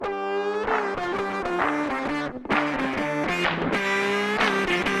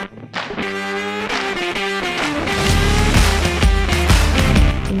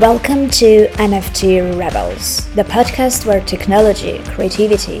Welcome to NFT Rebels, the podcast where technology,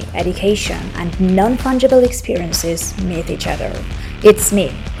 creativity, education, and non-fungible experiences meet each other. It's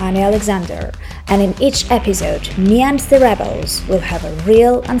me, Annie Alexander, and in each episode, me and the Rebels will have a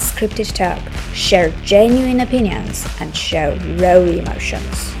real unscripted talk, share genuine opinions, and show raw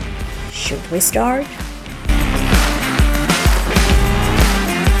emotions. Should we start?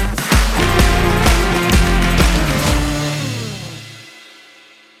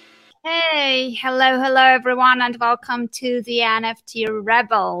 Hey, hello everyone, and welcome to the NFT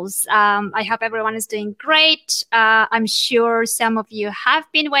Rebels. I hope everyone is doing great. I'm sure some of you have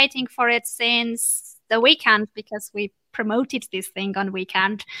been waiting for it since the weekend because we promoted this thing on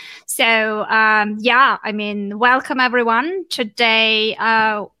weekend. So welcome everyone. Today,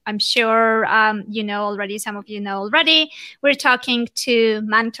 I'm sure you know already, some of you know already, we're talking to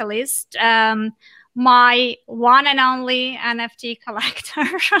Mentalist, my one and only NFT collector.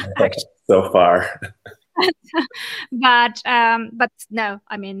 So far. But no,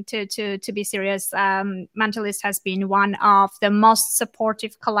 I mean, to be serious, Mentalist has been one of the most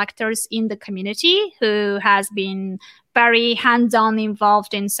supportive collectors in the community, who has been very hands-on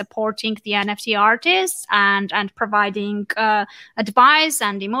involved in supporting the NFT artists and providing advice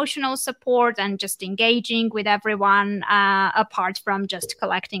and emotional support and just engaging with everyone apart from just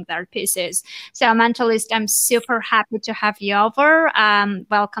collecting their pieces. So Mentalist, I'm super happy to have you over.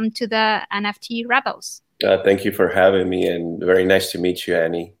 Welcome to the NFT Rebels. Thank you for having me, and very nice to meet you,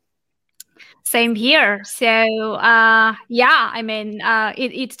 Annie. Same here. So,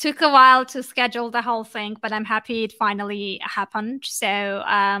 it took a while to schedule the whole thing, but I'm happy it finally happened. So,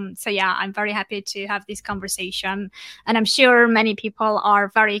 I'm very happy to have this conversation. And I'm sure many people are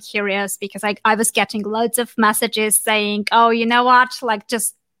very curious because I was getting loads of messages saying, oh, you know what, like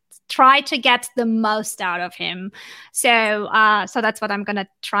just try to get the most out of him. So that's what I'm going to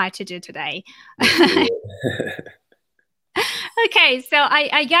try to do today. Okay, so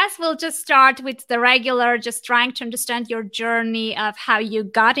I guess we'll just start with the regular, just trying to understand your journey of how you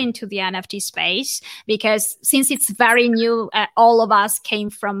got into the NFT space, because since it's very new, all of us came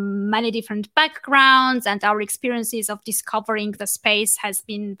from many different backgrounds and our experiences of discovering the space has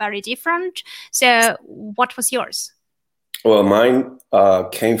been very different. So what was yours? Well, mine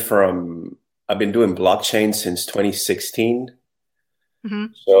came from, I've been doing blockchain since 2016. Mm-hmm.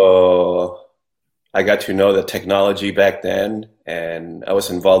 So I got to know the technology back then, and I was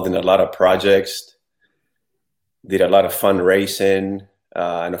involved in a lot of projects, did a lot of fundraising,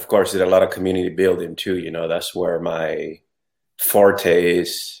 and of course did a lot of community building too. You know, that's where my forte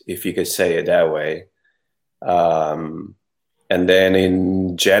is, if you could say it that way. And then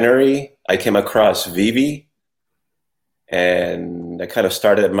in January, I came across Vivi, and I kind of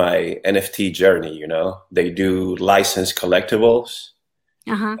started my NFT journey. You know, they do licensed collectibles.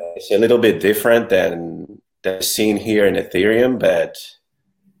 Uh-huh. It's a little bit different than the scene here in Ethereum, but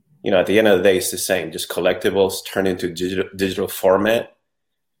you know, at the end of the day, it's the same. Just collectibles turn into digital format,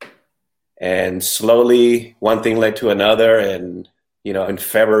 and slowly one thing led to another. And you know, in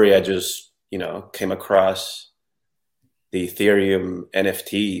February, I just came across the Ethereum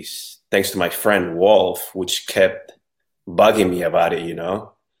NFTs thanks to my friend Wolf, which kept bugging me about it. You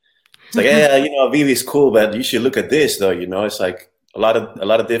know, it's like, yeah, Vivi's cool, but you should look at this though. You know, it's like a lot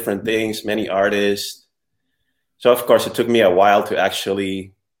of different things, many artists. So of course it took me a while to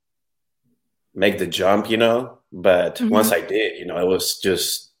actually make the jump, but mm-hmm. Once I did, it was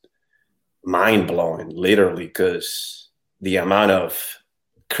just mind blowing, literally, because the amount of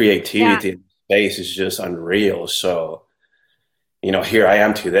creativity in space is just unreal. So, here I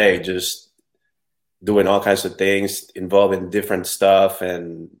am today, just doing all kinds of things, involved in different stuff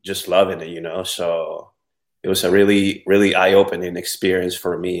and just loving it, so it was a really, really eye-opening experience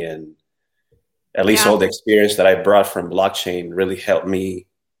for me. And at least all the experience that I brought from blockchain really helped me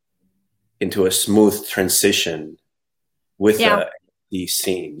into a smooth transition with the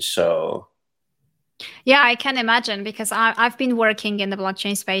scene. So yeah, I can imagine, because I've been working in the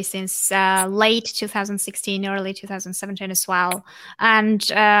blockchain space since late 2016, early 2017 as well. And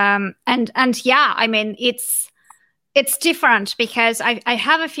I mean, it's different because I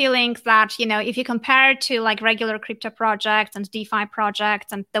have a feeling that, if you compare to like regular crypto projects and DeFi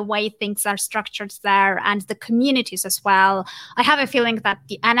projects and the way things are structured there and the communities as well, I have a feeling that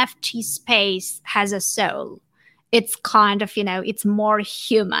the NFT space has a soul. It's kind of, it's more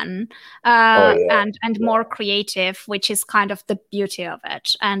human and more creative, which is kind of the beauty of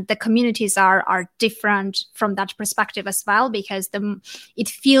it. And the communities are different from that perspective as well, because it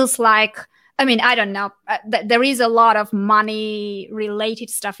feels like I mean, I don't know. There is a lot of money-related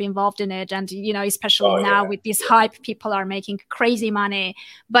stuff involved in it, and especially now with this hype, people are making crazy money.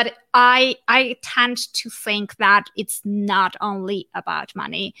 But I tend to think that it's not only about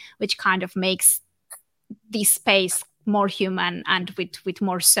money, which kind of makes this space more human and with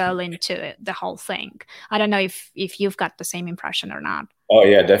more soul into the whole thing. I don't know if you've got the same impression or not. Oh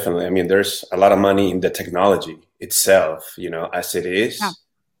yeah, definitely. I mean, there's a lot of money in the technology itself, as it is. Yeah.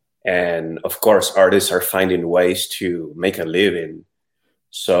 And of course, artists are finding ways to make a living.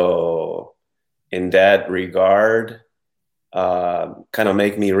 So in that regard, kind of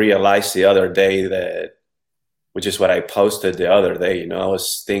make me realize the other day that, which is what I posted the other day, I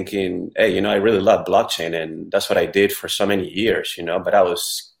was thinking, hey, I really love blockchain, and that's what I did for so many years, but I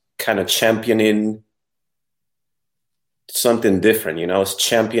was kind of championing something different, I was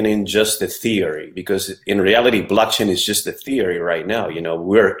championing just the theory, because in reality, blockchain is just the theory right now.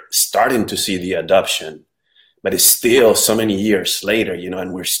 We're starting to see the adoption, but it's still so many years later,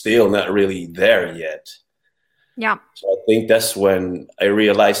 and we're still not really there yet. Yeah. So I think that's when I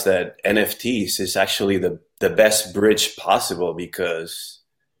realized that NFTs is actually the best bridge possible, because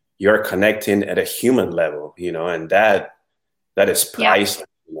you're connecting at a human level, and that is priceless,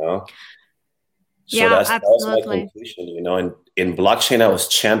 So that's my conclusion, And in blockchain, I was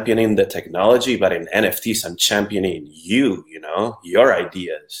championing the technology, but in NFTs, I'm championing you, your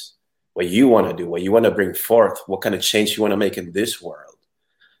ideas, what you want to do, what you want to bring forth, what kind of change you want to make in this world.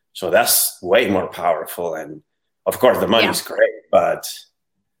 So that's way more powerful. And of course, the money's great, but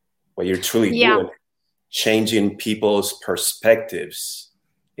what you're truly doing, changing people's perspectives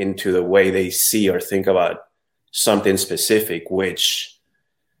into the way they see or think about something specific, which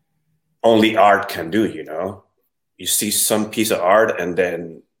only art can do. You see some piece of art, and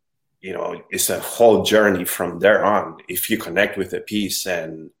then it's a whole journey from there on, if you connect with the piece,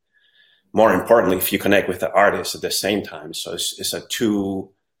 and more importantly, if you connect with the artist at the same time. So it's a two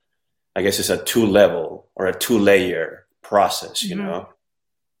level or a 2-layer process,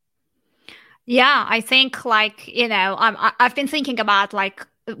 Yeah, I think I've been thinking about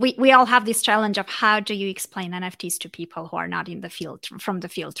we all have this challenge of how do you explain NFTs to people who are not in the field, from the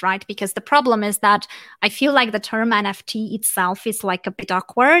field, right? Because the problem is that I feel like the term NFT itself is like a bit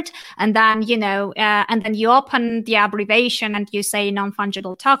awkward. And then, and then you open the abbreviation and you say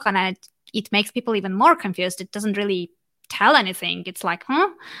non-fungible token, and it makes people even more confused. It doesn't really tell anything. It's like,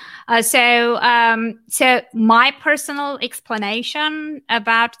 So my personal explanation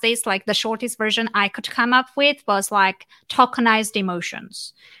about this, the shortest version I could come up with, was tokenized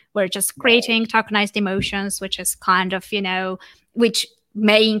emotions. We're just creating tokenized emotions, which is kind of, which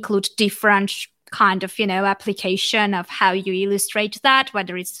may include different kind of, application of how you illustrate that,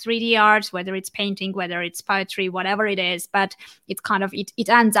 whether it's 3D art, whether it's painting, whether it's poetry, whatever it is. But it kind of, it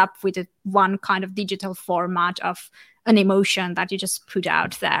ends up with one kind of digital format of an emotion that you just put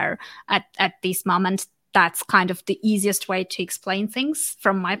out there at this moment. That's kind of the easiest way to explain things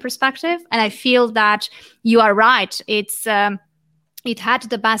from my perspective. And I feel that you are right. It had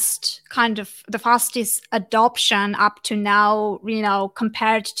the best kind of the fastest adoption up to now,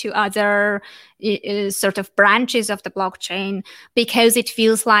 compared to other sort of branches of the blockchain, because it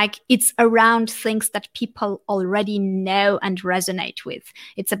feels like it's around things that people already know and resonate with.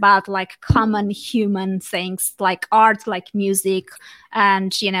 It's about common human things like art, like music,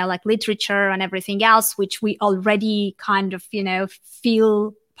 and, literature and everything else, which we already kind of,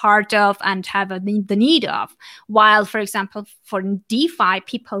 feel part of and have the need of. While, for example, for DeFi,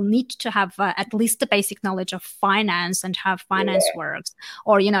 people need to have at least the basic knowledge of finance and how finance works.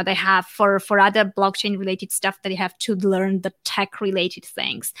 Or, they have for other blockchain related stuff that they have to learn the tech related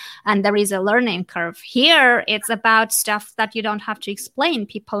things. And there is a learning curve. Here, it's about stuff that you don't have to explain.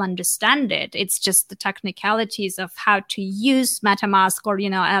 People understand it. It's just the technicalities of how to use MetaMask or,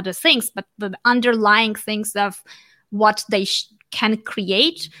 other things. But the underlying things of what they can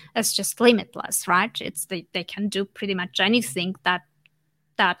create is just limitless, right? It's they can do pretty much anything that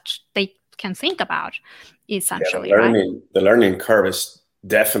they can think about, essentially. The learning curve is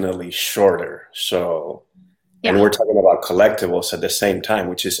definitely shorter. So, and we're talking about collectibles at the same time,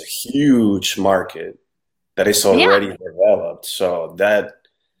 which is a huge market that is already developed. So that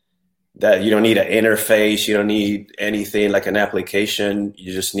you don't need an interface, you don't need anything like an application.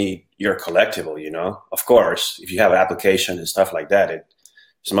 You just need your collectible, Of course, if you have an application and stuff like that,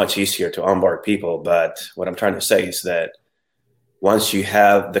 it's much easier to onboard people. But what I'm trying to say is that once you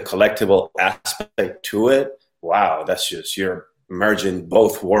have the collectible aspect to it, wow, that's just, you're merging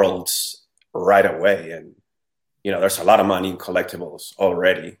both worlds right away. And, there's a lot of money in collectibles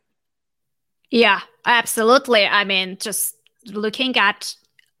already. Yeah, absolutely. I mean, just looking at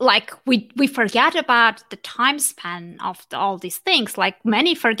like we forget about the time span of all these things. Like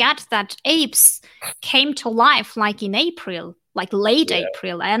many forget that apes came to life like in April, like late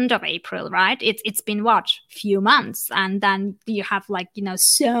April, end of April, right? It's been what, few months, and then you have like, you know,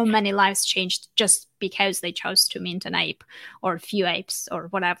 so many lives changed just because they chose to mint an ape or a few apes or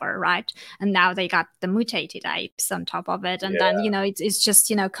whatever, right? And now they got the mutated apes on top of it, and then, you know, it's just,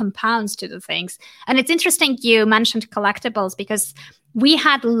 you know, compounds to the things. And it's interesting you mentioned collectibles, because we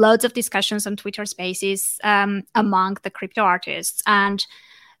had loads of discussions on Twitter Spaces among the crypto artists, and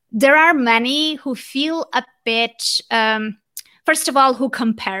there are many who feel a bit first of all, who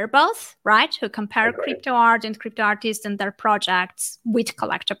compare both, right? Who compare crypto art and crypto artists and their projects with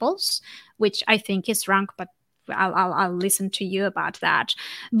collectibles, which I think is wrong, but I'll listen to you about that.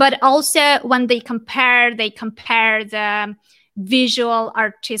 But also when they compare the visual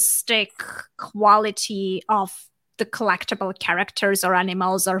artistic quality of the collectible characters or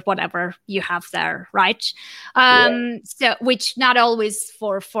animals or whatever you have there, right? So which not always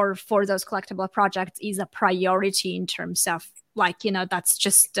for those collectible projects is a priority in terms of, like, you know, that's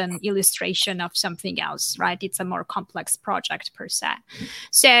just an illustration of something else, right? It's a more complex project per se.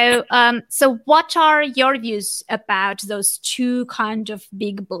 So so what are your views about those two kind of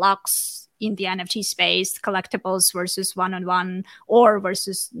big blocks in the NFT space, collectibles versus one-on-one, or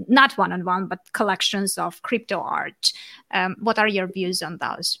versus not one-on-one, but collections of crypto art? What are your views on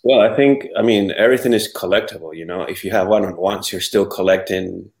those? Well, I mean, everything is collectible, you know. If you have one-on-ones, you're still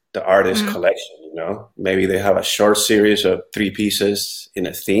collecting the artist collection, you know. Maybe they have a short series of 3 pieces in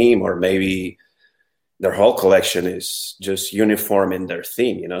a theme, or maybe their whole collection is just uniform in their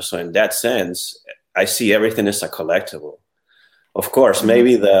theme, you know. So in that sense, I see everything as a collectible. Of course,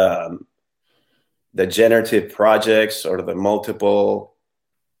 maybe the generative projects or the multiple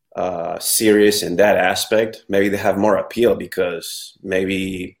series in that aspect, maybe they have more appeal, because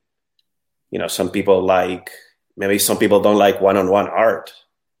maybe, you know, some people don't like one-on-one art.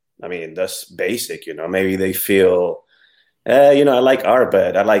 I mean, that's basic, you know. Maybe they feel, you know, I like art,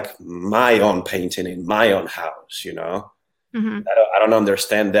 but I like my own painting in my own house, you know. I don't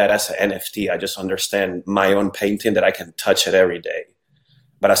understand that as an NFT. I just understand my own painting, that I can touch it every day.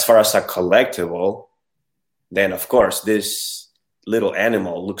 But as far as a collectible, then of course this little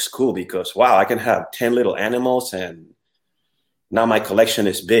animal looks cool, because wow, I can have 10 little animals and now my collection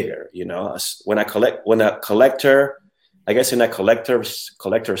is bigger, you know. When a collector, I guess in a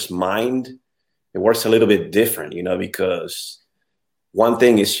collector's mind, it works a little bit different, you know, because one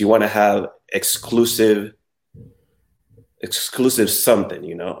thing is you want to have exclusive something,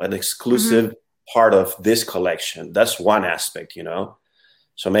 you know, an exclusive part of this collection. That's one aspect, you know.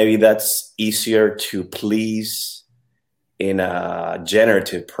 So maybe that's easier to please in a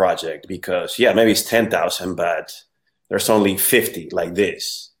generative project, because maybe it's 10,000, but there's only 50 like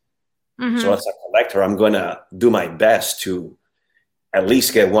this. So as a collector, I'm going to do my best to at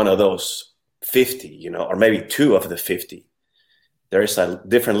least get one of those 50, you know, or maybe 2 of the 50. There is a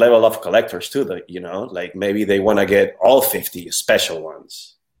different level of collectors too, you know, like maybe they want to get all 50 special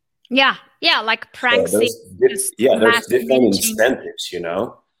ones. Yeah, like pranks. So there's different incentives, you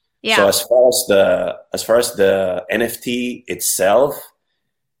know. Yeah. So as far as the NFT itself,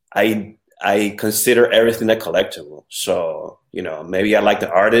 I consider everything a collectible. So, you know, maybe I like the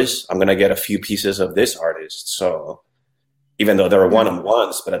artist, I'm gonna get a few pieces of this artist. So even though there are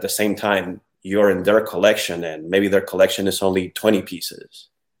one-on-ones, but at the same time, you're in their collection, and maybe their collection is only 20 pieces.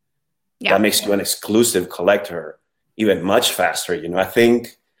 Yeah. That makes you an exclusive collector even much faster. You know, I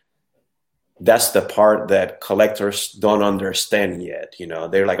think that's the part that collectors don't understand yet. You know,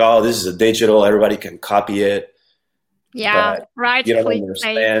 they're like, oh, this is a digital, everybody can copy it. Yeah, right. You don't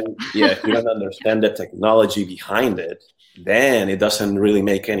understand. If you don't understand the technology behind it, then it doesn't really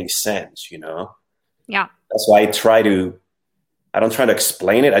make any sense, you know? Yeah. That's why I don't try to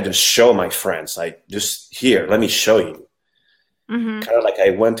explain it. I just show my friends, like, just here, let me show you. Kind of like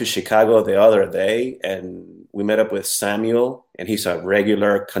I went to Chicago the other day and we met up with Samuel, and he's a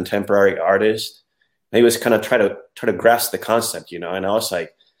regular contemporary artist. And he was kind of try to grasp the concept, you know? And I was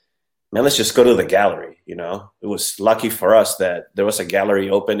like, man, let's just go to the gallery, you know? It was lucky for us that there was a gallery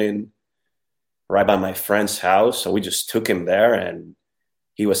opening right by my friend's house. So we just took him there, and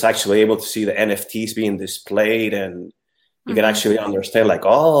he was actually able to see the NFTs being displayed, and you can actually understand, like,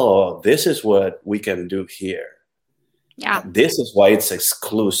 oh, this is what we can do here. Yeah. This is why it's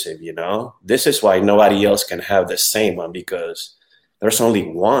exclusive, you know? This is why nobody else can have the same one, because there's only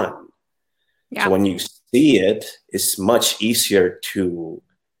one. Yeah. So when you see it, it's much easier to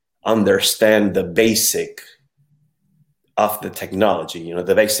understand the basic of the technology, you know,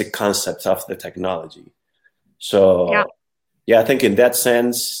 the basic concepts of the technology. So Yeah, I think in that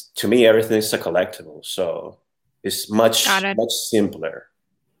sense, to me, everything is a collectible. So it's much simpler.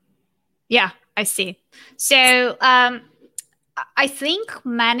 Yeah, I see. So I think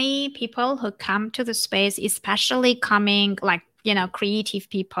many people who come to the space, especially coming like, creative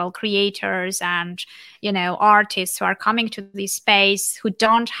people, creators and, artists who are coming to this space who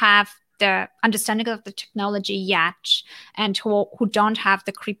don't have the understanding of the technology yet and who don't have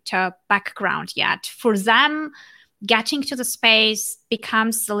the crypto background yet. For them, getting to the space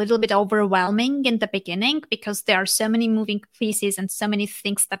becomes a little bit overwhelming in the beginning because there are so many moving pieces and so many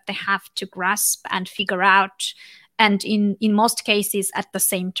things that they have to grasp and figure out, and in most cases at the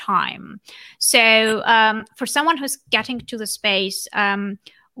same time. So for someone who's getting to the space,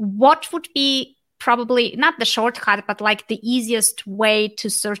 what would be probably not the shortcut, but like the easiest way to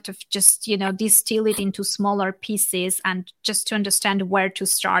sort of just, distill it into smaller pieces and just to understand where to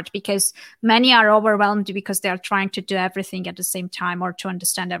start? Because many are overwhelmed because they are trying to do everything at the same time or to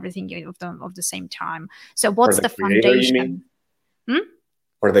understand everything of the same time. So what's the foundation?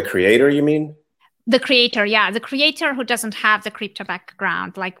 For the creator, you mean? The creator, yeah. The creator who doesn't have the crypto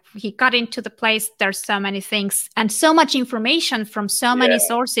background. Like he got into the place, there's so many things and so much information from so many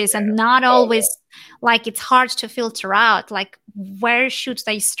sources and not always like it's hard to filter out. Like where should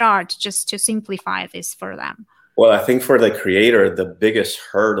they start just to simplify this for them? Well, I think for the creator, the biggest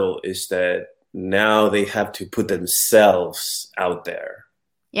hurdle is that now they have to put themselves out there.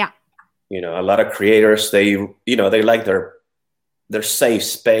 Yeah. A lot of creators, they like their safe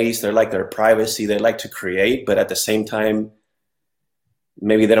space, they like their privacy, they like to create, but at the same time,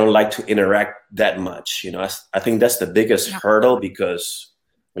 maybe they don't like to interact that much. I think that's the biggest hurdle, because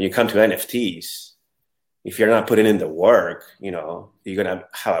when you come to NFTs, if you're not putting in the work, you're going to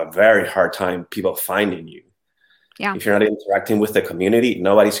have a very hard time people finding you. Yeah. If you're not interacting with the community,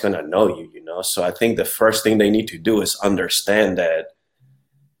 nobody's going to know you, So I think the first thing they need to do is understand that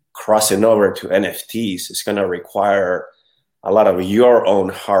crossing over to NFTs is going to require a lot of your own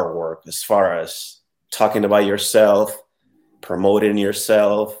hard work as far as talking about yourself, promoting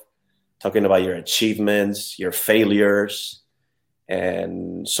yourself, talking about your achievements, your failures.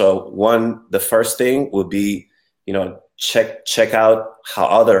 And so the first thing would be, check out how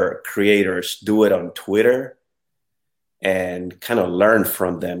other creators do it on Twitter and kind of learn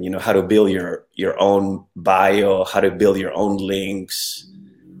from them, how to build your own bio, how to build your own links,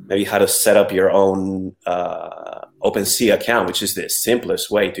 maybe how to set up your own OpenSea account, which is the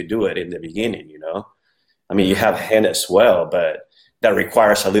simplest way to do it in the beginning, you have Hen as well, but that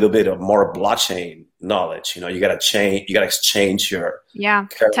requires a little bit of more blockchain knowledge. You got to exchange your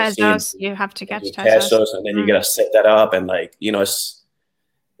Tezos. You have to get Tezos, and then you got to set that up, and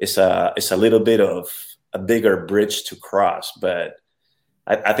it's a little bit of a bigger bridge to cross. But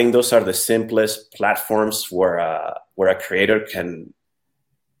I think those are the simplest platforms where a creator can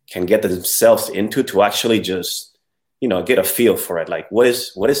get themselves into to actually just get a feel for it. Like what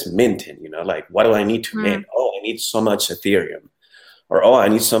is minting? Like what do I need to mint? Oh, I need so much Ethereum, or I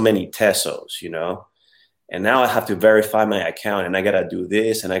need so many Tezos. And now I have to verify my account, and I gotta do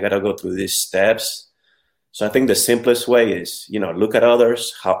this, and I gotta go through these steps. So I think the simplest way is look at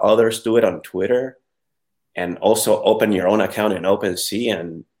how others do it on Twitter, and also open your own account in OpenSea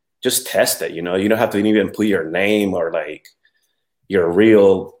and just test it. You don't have to even put your name or like your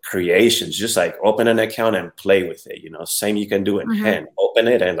real creations. Just like open an account and play with it. Same you can do in Hen. Open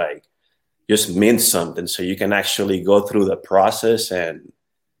it and like just mint something so you can actually go through the process and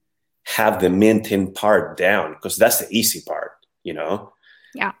have the minting part down, because that's the easy part.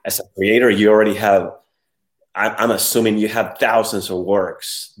 Yeah. As a creator, you already have. I'm assuming you have thousands of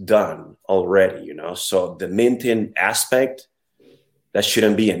works done already, So the minting aspect, that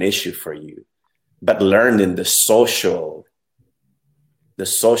shouldn't be an issue for you. But learning the social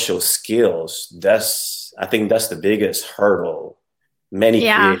skills, I think that's the biggest hurdle many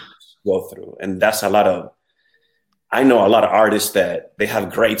creators go through. And that's I know a lot of artists that they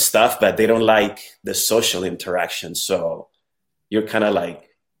have great stuff, but they don't like the social interaction. So you're kind of like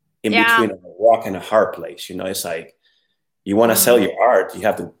in between a rock and a hard place. It's like, you want to sell your art, you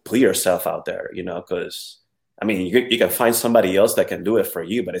have to put yourself out there, because you can find somebody else that can do it for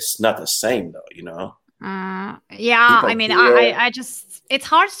you, but it's not the same though, I just, it's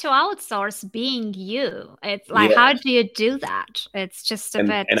hard to outsource being you. It's like, how do you do that? It's just a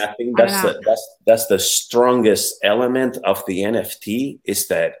bit. And I think that's the strongest element of the NFT, is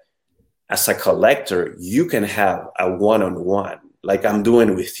that as a collector, you can have a one-on-one, like I'm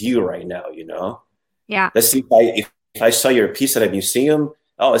doing with you right now, Yeah. Let's see if I saw your piece at a museum.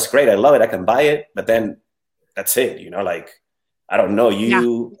 Oh, it's great. I love it. I can buy it. But then that's it, like, I don't know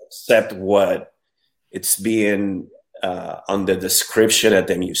you, except what it's being on the description at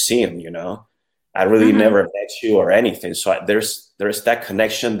the museum, you know. I really never met you or anything. So there's that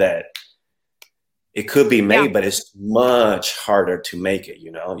connection that it could be made, but it's much harder to make it,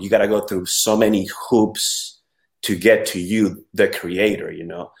 you know. You got to go through so many hoops to get to you, the creator, you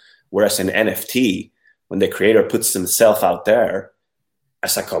know. Whereas in NFT, when the creator puts himself out there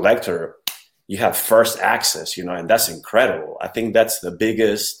as a collector, you have first access, you know, and that's incredible. I think that's the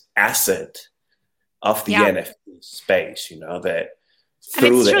biggest asset of the NFT space, you know, that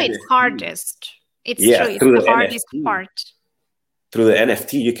through it's hardest. It's true. It's the hardest part. Through the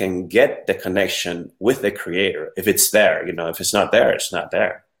NFT, you can get the connection with the creator if it's there. You know, if it's not there, it's not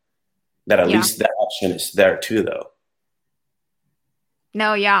there. That at least that option is there too, though.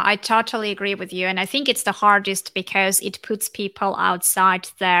 No, yeah, I totally agree with you. And I think it's the hardest because it puts people outside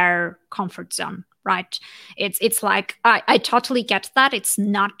their comfort zone, right? It's like, I totally get that. It's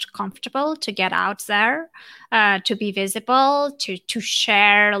not comfortable to get out there, to be visible, to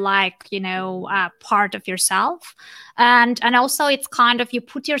share, like, you know, part of yourself. And also it's kind of, you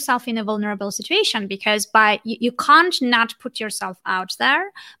put yourself in a vulnerable situation because you can't not put yourself out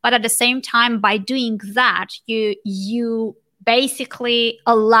there. But at the same time, by doing that, you basically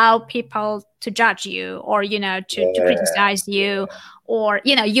allow people to judge you or, you know, to criticize you, or,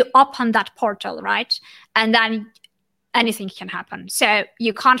 you know, you open that portal, right? And then anything can happen. So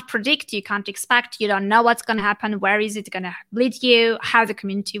you can't predict, you can't expect, you don't know what's going to happen. Where is it going to lead you? How the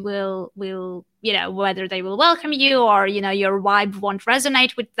community will, you know, whether they will welcome you or, you know, your vibe won't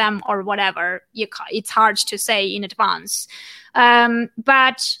resonate with them or whatever. It's hard to say in advance.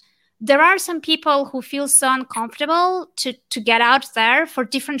 But there are some people who feel so uncomfortable to get out there for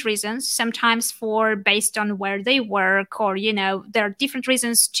different reasons, sometimes based on where they work, or, you know, there are different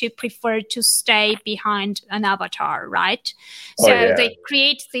reasons to prefer to stay behind an avatar, right? So they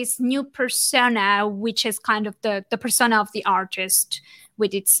create this new persona, which is kind of the persona of the artist,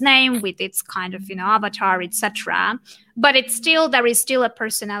 with its name, with its kind of, you know, avatar, etc. But there is still a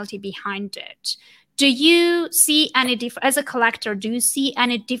personality behind it. Do you see any as a collector, do you see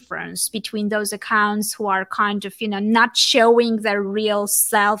any difference between those accounts who are kind of, you know, not showing their real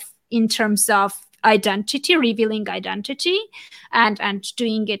self in terms of identity, revealing identity and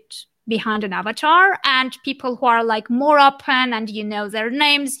doing it behind an avatar, and people who are like more open and you know their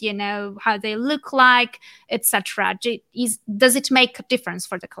names, you know how they look like, etc.? Does it make a difference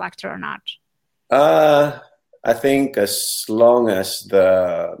for the collector or not? I think as long as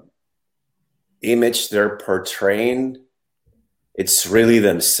the image they're portraying, it's really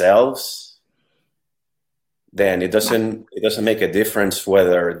themselves, then it doesn't make a difference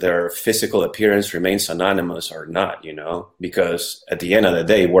whether their physical appearance remains anonymous or not, you know, because at the end of the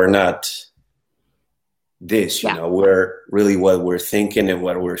day, we're not this, you know, we're really what we're thinking and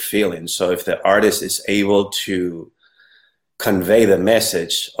what we're feeling. So if the artist is able to convey the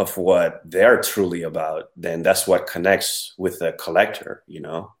message of what they're truly about, then that's what connects with the collector, you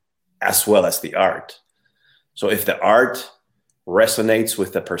know, as well as the art. So if the art resonates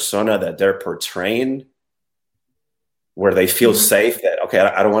with the persona that they're portraying, where they feel safe, that, okay,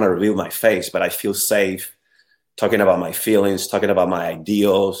 I don't want to reveal my face, but I feel safe talking about my feelings, talking about my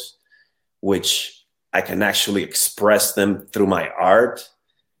ideals, which I can actually express them through my art.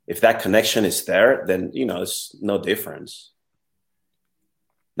 If that connection is there, then, you know, it's no difference.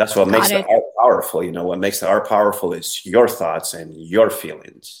 That's what makes the art powerful. You know, what makes the art powerful is your thoughts and your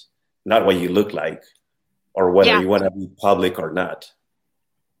feelings, not what you look like or whether you want to be public or not.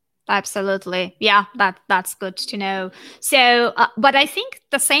 Absolutely. Yeah, that's good to know. So, but I think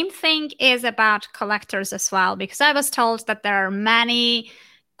the same thing is about collectors as well, because I was told that there are many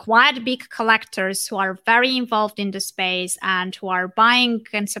quite big collectors who are very involved in the space and who are buying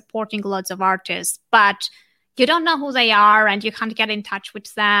and supporting lots of artists, but you don't know who they are and you can't get in touch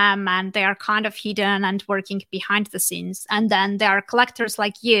with them, and they are kind of hidden and working behind the scenes. And then there are collectors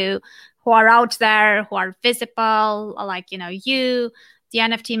like you who are out there, who are visible, like, you know, you, the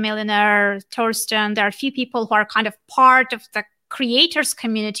NFT Millionaire, Thorsten. There are a few people who are kind of part of the creators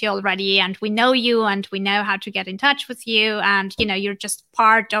community already, and we know you and we know how to get in touch with you, and, you know, you're just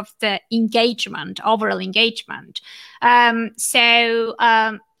part of the engagement, overall engagement.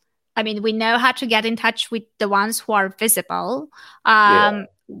 I mean, we know how to get in touch with the ones who are visible. How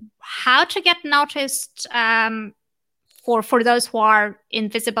to get noticed for those who are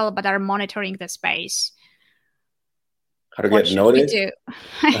invisible but are monitoring the space? How to get noticed?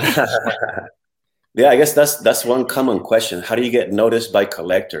 Yeah, I guess that's one common question. How do you get noticed by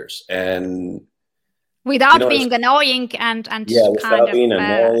collectors? And without being annoying and without being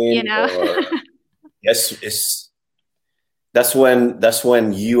annoying, you know. Yes, that's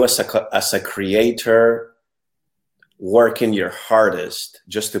when you as a creator working your hardest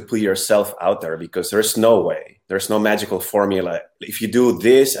just to put yourself out there, because there's no magical formula. If you do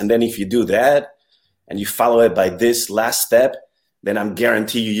this and then if you do that and you follow it by this last step, then I'm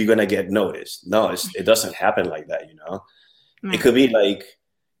guarantee you're going to get noticed. No, it doesn't happen like that, you know? Mm. It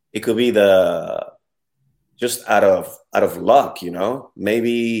could be just out of luck, you know?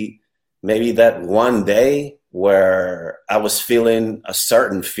 Maybe that one day where I was feeling a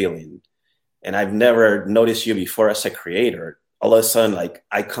certain feeling and I've never noticed you before as a creator. All of a sudden, like,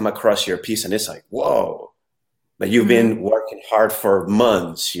 I come across your piece and it's like, whoa, but you've been working hard for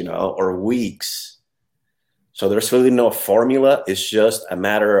months, you know, or weeks. So there's really no formula. It's just a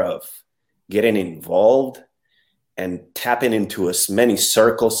matter of getting involved and tapping into as many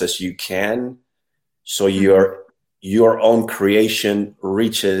circles as you can, so your own creation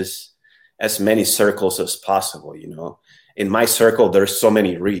reaches as many circles as possible, you know. In my circle, there's so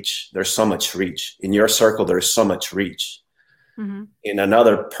much reach. In your circle, there's so much reach. Mm-hmm. In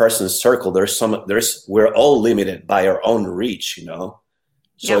another person's circle, we're all limited by our own reach, you know.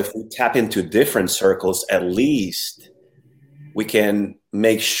 So if we tap into different circles, at least we can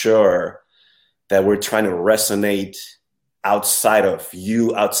make sure that we're trying to resonate outside of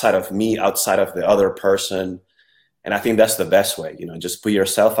you, outside of me, outside of the other person. And I think that's the best way, you know, just put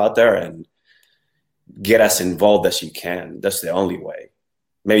yourself out there and get as involved as you can. That's the only way.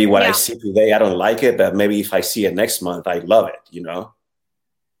 Maybe what I see today, I don't like it, but maybe if I see it next month, I love it, you know?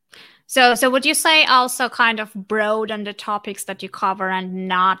 So would you say also kind of broaden the topics that you cover and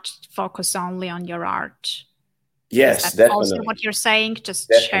not focus only on your art? Yes, definitely. Also what you're saying, just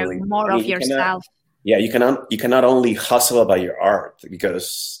definitely. Show more of yourself. You cannot only hustle about your art,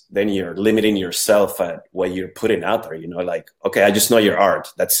 because then you're limiting yourself at what you're putting out there. You know, like, okay, I just know your art.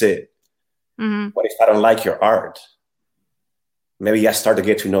 That's it. Mm-hmm. What if I don't like your art? Maybe I start to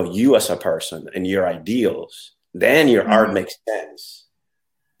get to know you as a person and your ideals. Then your art makes sense.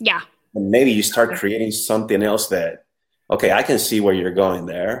 Yeah. And maybe you start creating something else that, okay, I can see where you're going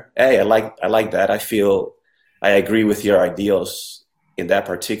there. Hey, I like that. I feel I agree with your ideals in that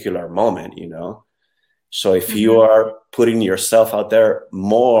particular moment, you know? So if you are putting yourself out there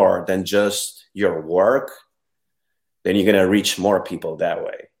more than just your work, then you're going to reach more people that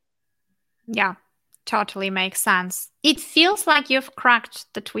way. Yeah, totally makes sense. It feels like you've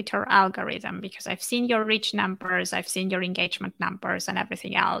cracked the Twitter algorithm, because I've seen your reach numbers, I've seen your engagement numbers and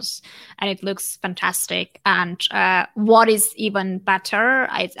everything else, and it looks fantastic. And what is even better,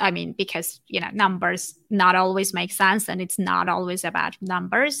 I mean, because, you know, numbers not always make sense, and it's not always about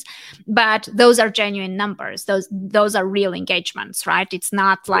numbers, but those are genuine numbers. Those are real engagements, right? It's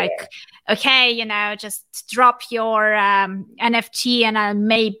not like, okay, you know, just drop your NFT and I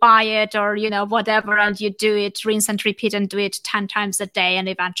may buy it, or, you know, whatever, and you do it, rinse and repeat, and do it 10 times a day, and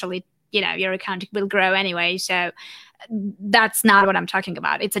eventually, you know, your account will grow anyway. So that's not what I'm talking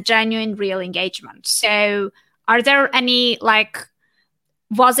about. It's a genuine, real engagement. So are there any, like,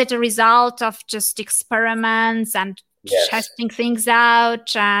 was it a result of just experiments and testing things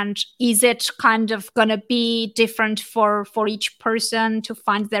out? And is it kind of going to be different for each person to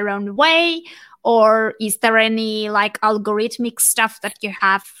find their own way? Or is there any, like, algorithmic stuff that you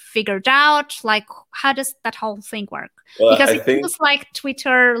have figured out? Like, how does that whole thing work? Well, because it feels like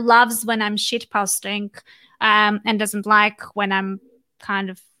Twitter loves when I'm shitposting and doesn't like when I'm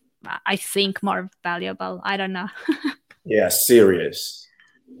kind of, I think, more valuable. I don't know. Yeah, serious.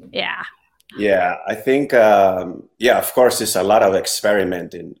 Yeah. Yeah, I think, of course, it's a lot of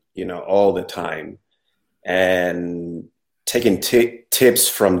experimenting, you know, all the time. And taking tips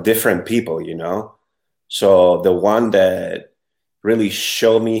from different people, you know. So the one that really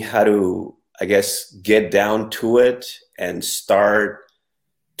showed me how to, I guess, get down to it and start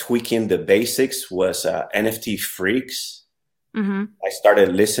tweaking the basics was NFT Freaks. Mm-hmm. I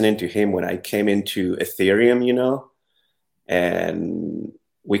started listening to him when I came into Ethereum, you know, and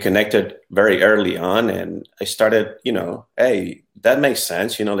we connected very early on, and I started, you know, hey, that makes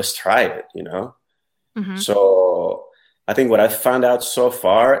sense, you know, let's try it, you know. Mm-hmm. So I think what I found out so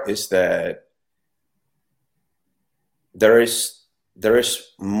far is that there is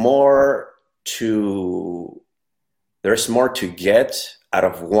more to get out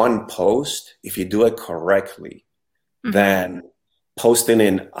of one post if you do it correctly, than posting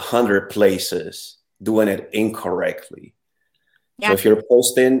in 100 places doing it incorrectly. Yeah. So if you're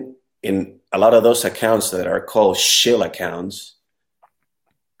posting in a lot of those accounts that are called shill accounts,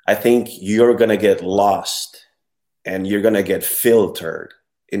 I think you're going to get lost and you're going to get filtered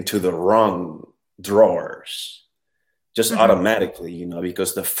into the wrong drawers just automatically, you know,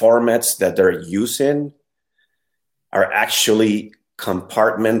 because the formats that they're using are actually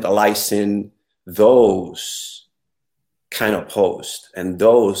compartmentalizing those kind of post and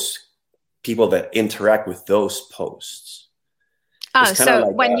those people that interact with those posts. Oh, so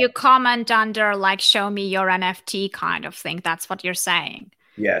like when you comment under like "show me your NFT" kind of thing, that's what you're saying.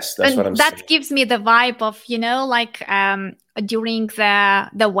 Yes, that's what I'm saying. That gives me the vibe of, you know, like during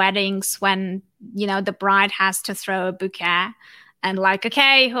the weddings when, you know, the bride has to throw a bouquet and like,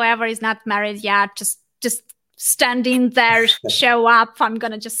 okay, whoever is not married yet, just standing there, show up. I'm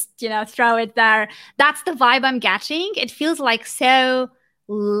gonna just, you know, throw it there. That's the vibe I'm getting. It feels like so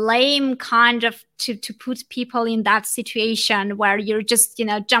lame kind of to put people in that situation where you're just, you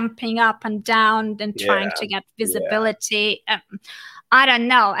know, jumping up and down and trying to get visibility. I don't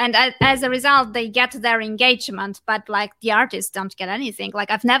know. And as a result, they get their engagement, but like the artists don't get anything. Like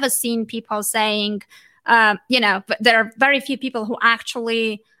I've never seen people saying, you know, there are very few people who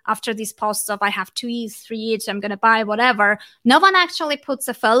actually, after these posts of I have 2 ETH, 3 ETH, I'm going to buy whatever, no one actually puts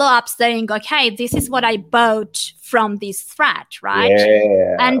a follow-up saying, okay, this is what I bought from this thread, right?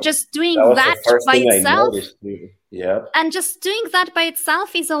 Yeah. And just doing that by itself. Yeah. And just doing that by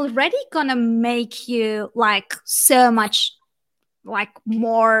itself is already going to make you like so much like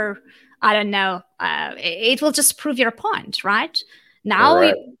more, I don't know, it will just prove your point, right?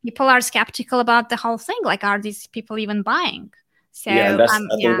 Now people are skeptical about the whole thing. Like, are these people even buying? So yeah, I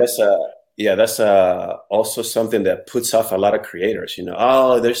think that's also something that puts off a lot of creators. You know,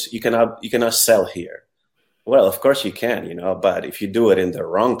 oh, you cannot sell here. Well, of course you can, you know, but if you do it in the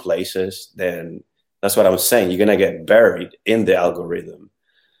wrong places, then that's what I'm saying. You're gonna get buried in the algorithm.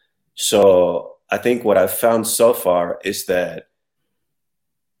 So I think what I've found so far is that,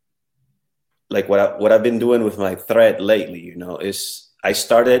 like what I've been doing with my thread lately, you know, is I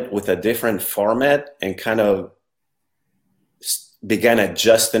started with a different format and kind of began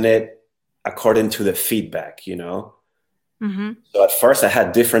adjusting it according to the feedback, you know. Mm-hmm. So at first I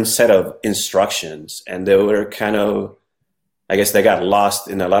had different set of instructions and they were kind of, I guess they got lost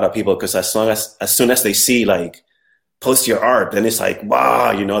in a lot of people because as soon as they see like post your art, then it's like,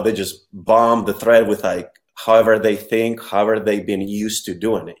 wow, you know, they just bomb the thread with like however they think, however they've been used to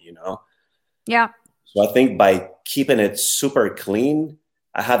doing it, you know. Yeah. So I think by keeping it super clean,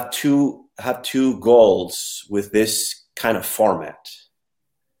 I have two goals with this kind of format.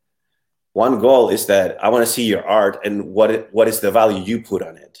 One goal is that I want to see your art and what is the value you put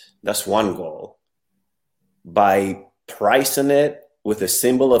on it. That's one goal. By pricing it with a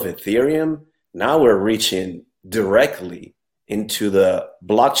symbol of Ethereum, now we're reaching directly into the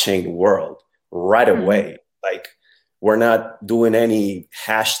blockchain world right away. Like, we're not doing any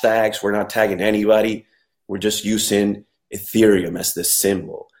hashtags. We're not tagging anybody. We're just using Ethereum as the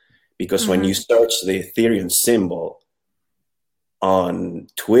symbol. Because when you search the Ethereum symbol on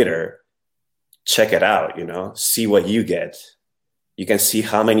Twitter, check it out, you know, see what you get. You can see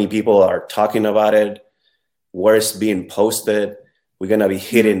how many people are talking about it, where it's being posted. We're going to be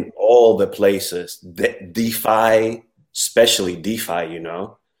hitting all the places, DeFi, especially DeFi, you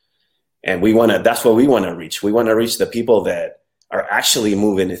know. And that's what we want to reach. We want to reach the people that are actually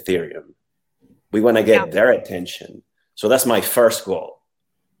moving Ethereum. We want to get their attention. So that's my first goal.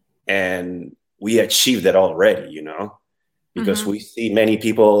 And we achieved it already, you know, because we see many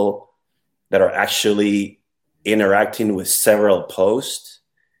people that are actually interacting with several posts.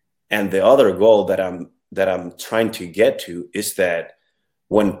 And the other goal that I'm trying to get to is that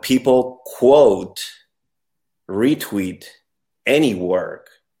when people quote, retweet any work,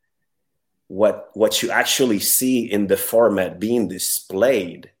 what you actually see in the format being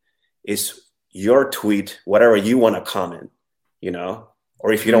displayed is your tweet, whatever you want to comment, you know,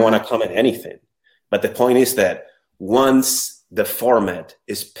 or if you don't want to comment anything. But the point is that once the format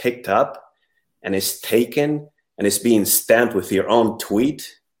is picked up and is taken and is being stamped with your own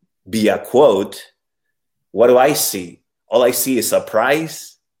tweet via quote, what do I see? All I see is a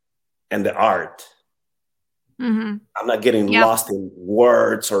price and the art. I'm not getting lost in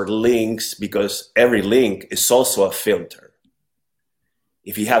words or links because every link is also a filter.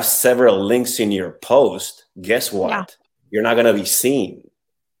 If you have several links in your post, guess what? Yeah. You're not going to be seen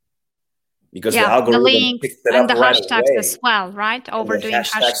because the algorithm links picks it up and the right hashtags away. As well, right? Overdoing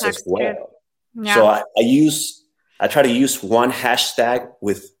hashtags as well. Yeah. So I try to use one hashtag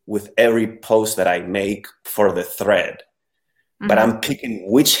with every post that I make for the thread. But I'm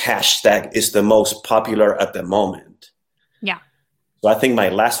picking which hashtag is the most popular at the moment. Yeah. So I think my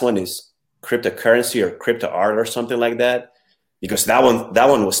last one is cryptocurrency or crypto art or something like that, because that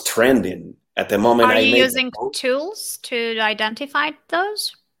one was trending at the moment. Are you using tools to identify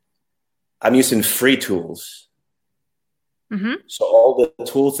those? I'm using free tools. So all the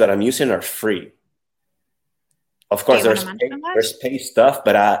tools that I'm using are free. Of course, mention that? there's pay stuff,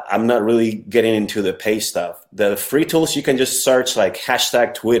 but I'm not really getting into the pay stuff. The free tools, you can just search like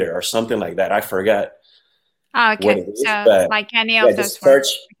hashtag Twitter or something like that. I forgot Okay. what it is, So but like any of those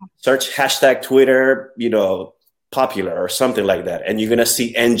search hashtag Twitter, popular or something like that. And you're going to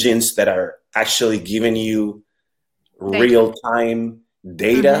see engines that are actually giving you real-time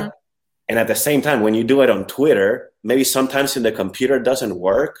data. Mm-hmm. And at the same time, when you do it on Twitter, maybe sometimes in the computer doesn't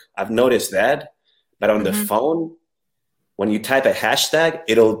work. I've noticed that. But on the phone, when you type a hashtag,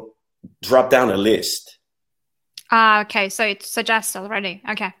 it'll drop down a list. Okay. So it suggests already.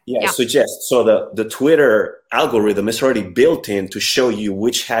 Okay. Yeah, it suggests. So the Twitter algorithm is already built in to show you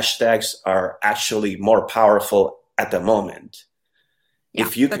which hashtags are actually more powerful at the moment. Yeah,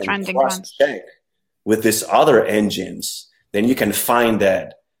 if you can cross-check with these other engines, then you can find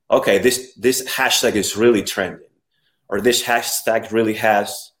that, okay, this hashtag is really trending, or this hashtag really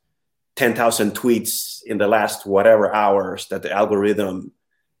has 10,000 tweets in the last whatever hours that the algorithm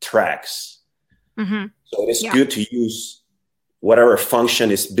tracks. Mm-hmm. So it's good to use whatever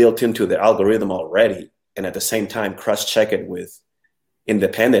function is built into the algorithm already, and at the same time cross-check it with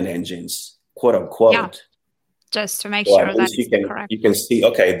independent engines, quote unquote. Yeah. Just to make sure that it's correct. You can see,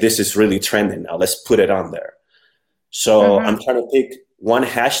 okay, this is really trending now. Let's put it on there. So I'm trying to pick one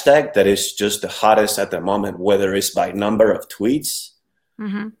hashtag that is just the hottest at the moment, whether it's by number of tweets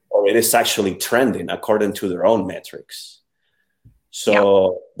or it is actually trending according to their own metrics.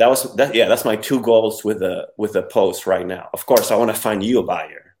 So that's my two goals with the post right now. Of course, I want to find you a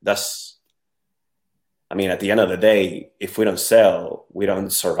buyer. At the end of the day, if we don't sell, we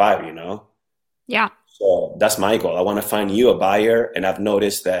don't survive, Yeah. So that's my goal. I want to find you a buyer, and I've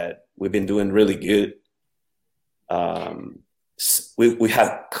noticed that we've been doing really good. We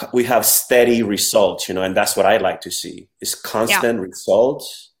have steady results, and that's what I like to see. Is constant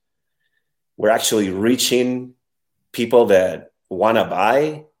results. We're actually reaching people that want to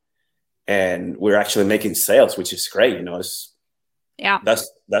buy, and we're actually making sales, which is great. That's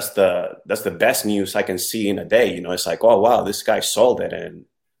the best news I can see in a day. It's like, oh wow, this guy sold it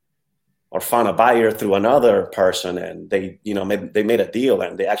or found a buyer through another person, and they made a deal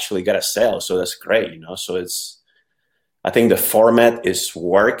and they actually got a sale. So that's great, So I think the format is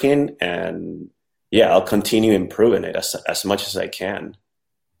working, and I'll continue improving it as much as I can.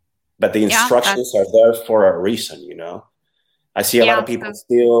 But the instructions are there for a reason, I see a lot of people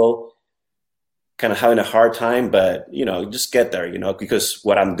still kind of having a hard time, but just get there, because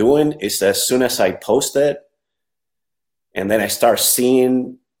what I'm doing is as soon as I post it, and then I start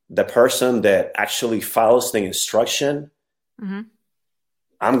seeing the person that actually follows the instruction,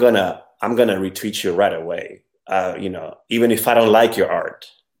 I'm gonna retweet you right away. Even if I don't like your art,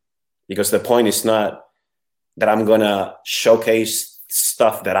 because the point is not that I'm gonna showcase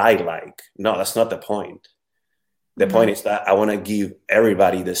stuff that I like. No, that's not the point. The point is that I want to give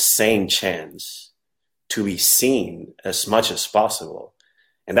everybody the same chance to be seen as much as possible.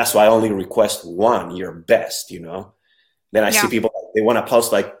 And that's why I only request one, your best, Then I see people, they want to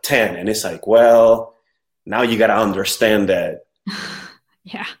post like 10, and it's like, well, now you got to understand that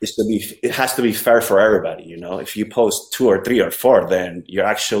it has to be fair for everybody, If you post 2 or 3 or 4, then you're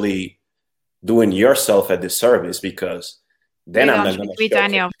actually doing yourself a disservice, because then I'm not going to read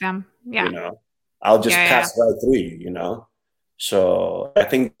any of them. Yeah. I'll just pass right through you, So I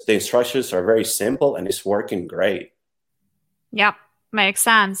think the instructions are very simple, and it's working great. Yep, makes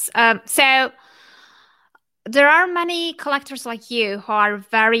sense. So there are many collectors like you who are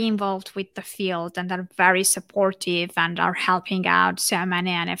very involved with the field and are very supportive and are helping out so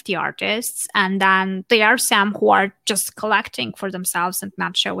many NFT artists. And then there are some who are just collecting for themselves and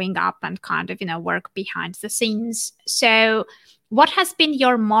not showing up and kind of, work behind the scenes. So what has been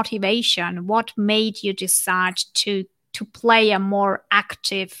your motivation? What made you decide to play a more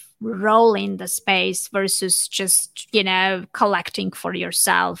active role in the space versus just, collecting for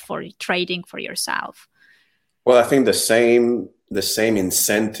yourself or trading for yourself? Well, I think the same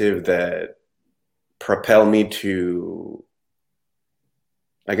incentive that propelled me to,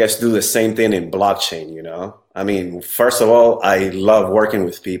 I guess, do the same thing in blockchain, first of all, I love working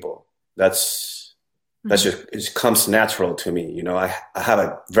with people. That's just, it comes natural to me. I have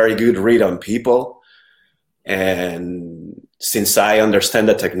a very good read on people. And since I understand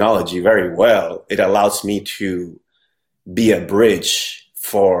the technology very well, it allows me to be a bridge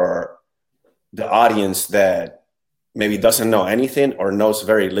for the audience that maybe doesn't know anything or knows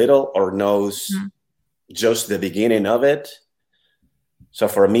very little or knows just the beginning of it. So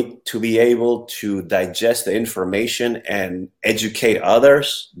for me to be able to digest the information and educate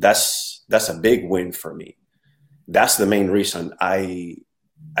others, that's a big win for me. That's the main reason I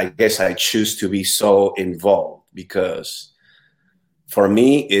guess I choose to be so involved. because for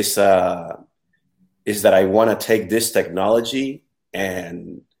me is that I want to take this technology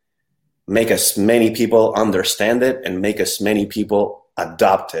and make as many people understand it and make as many people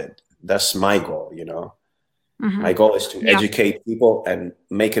adopt it. That's my goal, you know. Mm-hmm. My goal is to educate people and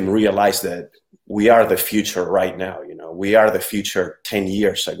make them realize that we are the future right now, you know. We are the future 10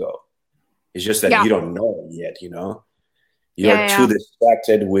 years ago. It's just that you don't know it yet, you know. You're too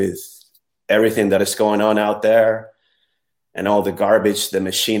distracted with everything that is going on out there and all the garbage the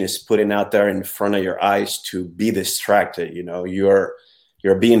machine is putting out there in front of your eyes to be distracted, you know. You're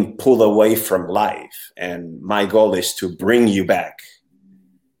being pulled away from life. And my goal is to bring you back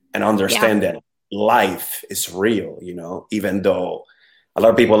and understand that life is real, you know, even though a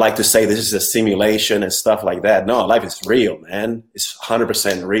lot of people like to say this is a simulation and stuff like that. No, life is real, man. It's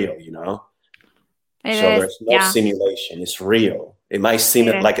 100% real, you know. There's no simulation. It's real. It might seem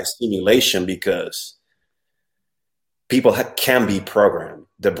like a simulation because people can be programmed.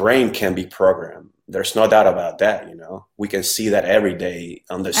 The brain can be programmed. There's no doubt about that, you know. We can see that every day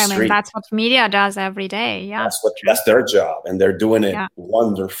on the street. I mean, that's what media does every day. Yeah, that's their job, and they're doing it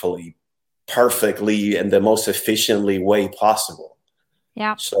wonderfully, perfectly, and the most efficiently way possible.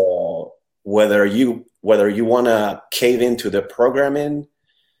 Yeah. So whether you want to cave into the programming,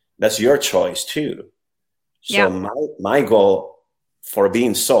 that's your choice too. So my goal for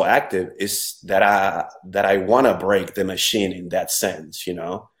being so active is that I want to break the machine in that sense, you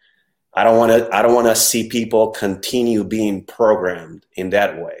know. I don't want to see people continue being programmed in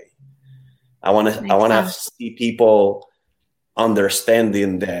that way. I want to see people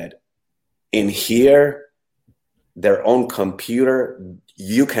understanding that in here, their own computer,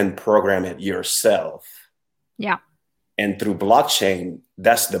 you can program it yourself. Yeah. And through blockchain,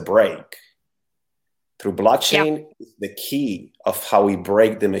 that's the break. Through blockchain is the key of how we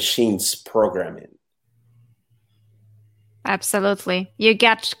break the machine's programming. Absolutely. You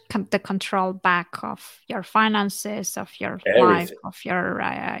get the control back of your finances, of your life, of your,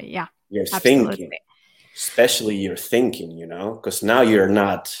 your thinking, especially your thinking, you know, because now you're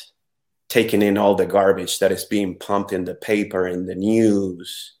not taking in all the garbage that is being pumped in the paper, in the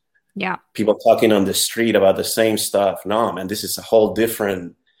news. Yeah. People talking on the street about the same stuff. No, man, this is a whole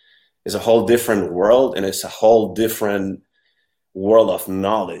different world, and it's a whole different world of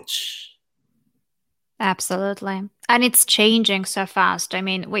knowledge. Absolutely. And it's changing so fast. I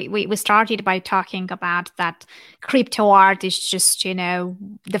mean, we started by talking about that crypto art is just, you know,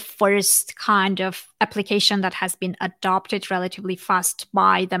 the first kind of application that has been adopted relatively fast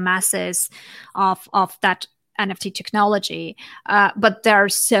by the masses of that NFT technology. But there are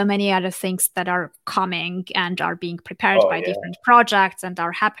so many other things that are coming and are being prepared by different projects and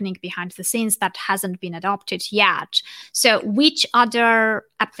are happening behind the scenes that hasn't been adopted yet. So which other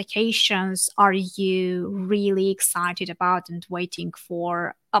applications are you really excited about and waiting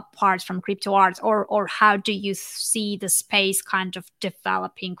for apart from crypto art, or how do you see the space kind of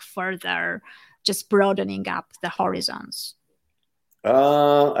developing further, just broadening up the horizons?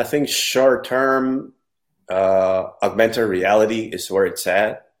 I think short term, augmented reality is where it's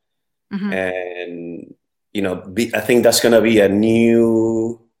at. Mm-hmm. And, you know, I think that's going to be a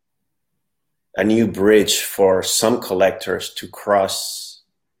new bridge for some collectors to cross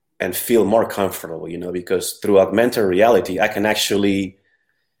and feel more comfortable, you know, because through augmented reality, I can actually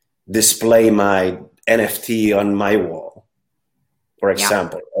display my NFT on my wall, for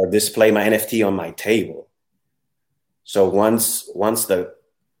example, or display my NFT on my table. So once the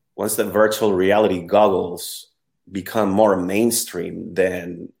virtual reality goggles become more mainstream,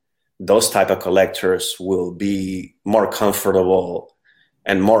 then those type of collectors will be more comfortable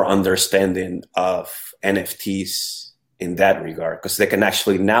and more understanding of NFTs in that regard, because they can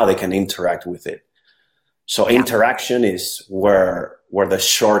interact with it. So interaction is where the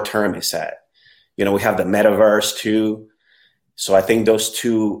short term is at. You know, we have the metaverse too. So I think those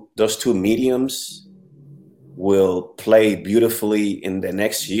two mediums will play beautifully in the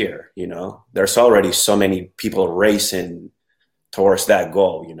next year. You know, there's already so many people racing towards that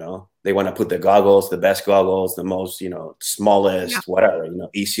goal. You know, they want to put the best goggles, the most, you know, smallest, whatever, you know,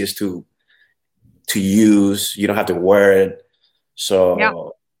 easiest to use. You don't have to wear it.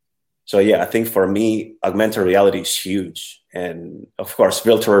 So I think for me, augmented reality is huge. And of course,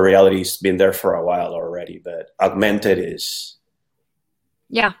 virtual reality has been there for a while already, but augmented is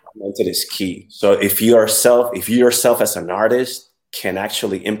key. So if you yourself as an artist can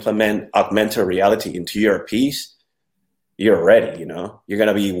actually implement augmented reality into your piece, you're ready, you know. You're going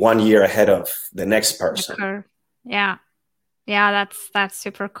to be 1 year ahead of the next person. Yeah. Yeah, that's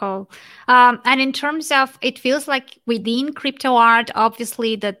super cool. And in terms of, it feels like within crypto art,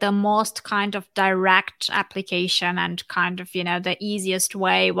 obviously the most kind of direct application and kind of, the easiest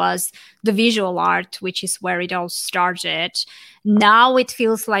way was the visual art, which is where it all started. Now it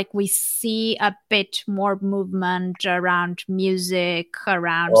feels like we see a bit more movement around music,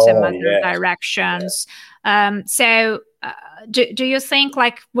 around some Oh, other yes. directions. So do you think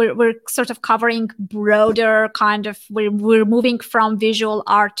like we're sort of covering broader kind of, we're moving from visual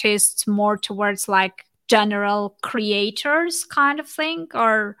artists more towards like general creators kind of thing,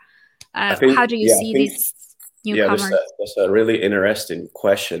 or how do you see these newcomers? That's a really interesting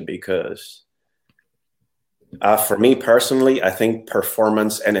question because for me personally, I think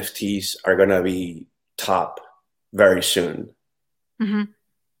performance NFTs are going to be top very soon. Mm-hmm.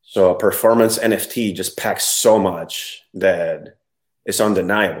 So a performance NFT just packs so much that it's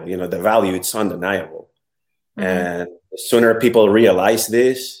undeniable. The value, it's undeniable. Mm-hmm. And the sooner people realize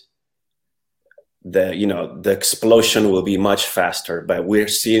this, the explosion will be much faster. But we're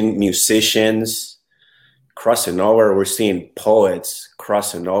seeing musicians crossing over. We're seeing poets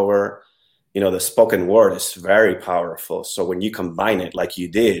crossing over. The spoken word is very powerful. So when you combine it like you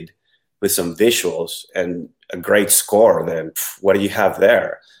did with some visuals and a great score, then what do you have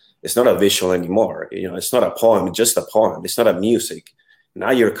there? It's not a visual anymore. It's not a poem, it's just a poem. It's not a music. Now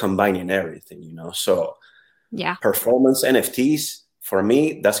you're combining everything, So yeah, performance NFTs, for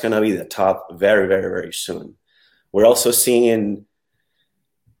me, that's going to be the top very, very, very soon. We're also seeing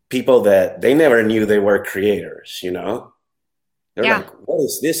people that they never knew they were creators, They're like, what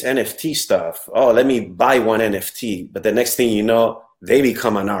is this NFT stuff? Oh, let me buy one NFT. But the next thing you know, they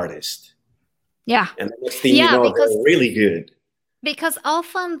become an artist. Yeah. And the next thing you know, they're really good. Because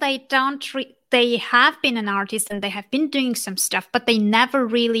often they don't, they have been an artist and they have been doing some stuff, but they never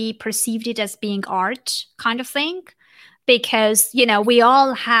really perceived it as being art kind of thing. Because, we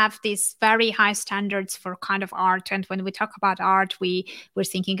all have these very high standards for kind of art. And when we talk about art, we're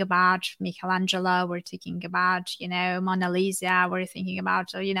thinking about Michelangelo, we're thinking about, Mona Lisa, we're thinking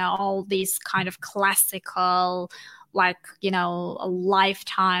about, all these kind of classical, like, a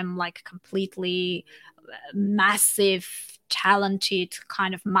lifetime, like completely massive, talented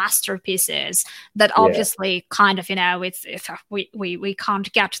kind of masterpieces that obviously kind of, we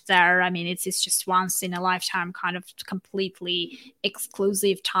can't get there. I mean, it's just once in a lifetime kind of completely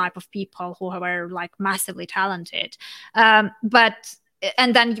exclusive type of people who are like massively talented.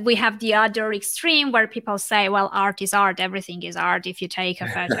 And then we have the other extreme where people say, well, art is art. Everything is art. If you take a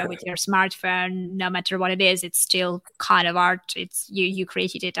photo with your smartphone, no matter what it is, it's still kind of art. It's you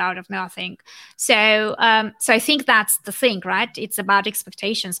created it out of nothing. So I think that's the thing, right? It's about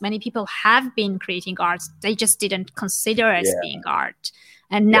expectations. Many people have been creating art. They just didn't consider it as being art.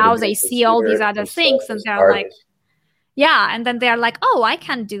 And now they see all these other things and they're like, and then they're like, oh, I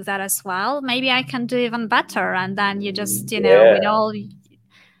can do that as well. Maybe I can do even better. And then you just, with all,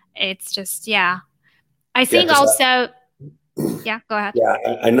 it's just, I think also, go ahead. Yeah,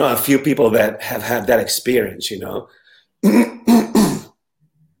 I know a few people that have had that experience,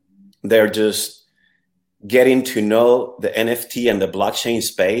 They're just getting to know the NFT and the blockchain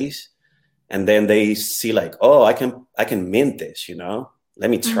space. And then they see like, oh, I can mint this, let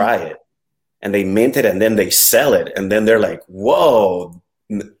me try it. And they mint it and then they sell it. And then they're like, whoa,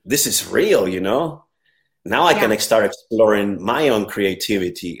 this is real, Now I can start exploring my own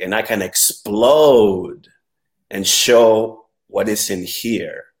creativity and I can explode and show what is in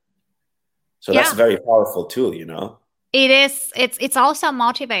here. So that's very powerful too, It is. It's also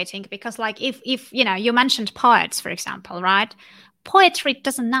motivating because like if you mentioned poets, for example, right? Poetry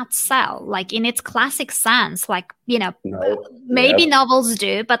does not sell like in its classic sense, like, maybe novels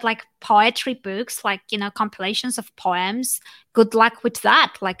do, but like poetry books, like, compilations of poems, good luck with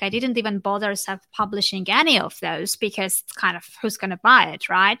that. Like I didn't even bother self-publishing any of those because it's kind of who's going to buy it,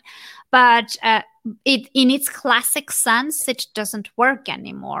 right? But in its classic sense, it doesn't work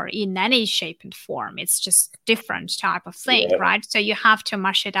anymore in any shape and form. It's just different type of thing, right? So you have to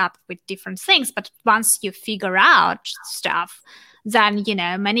mash it up with different things. But once you figure out stuff, then,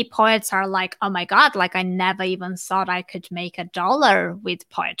 many poets are like, oh my God, like I never even thought I could make $1 with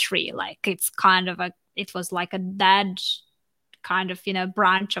poetry. Like it's kind of it was like a dead kind of,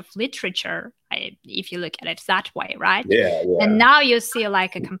 branch of literature, if you look at it that way, right? Yeah. And now you see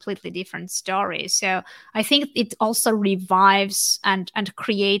like a completely different story. So I think it also revives and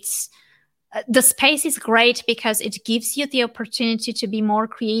creates, the space is great because it gives you the opportunity to be more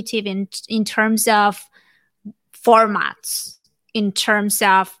creative in terms of formats, in terms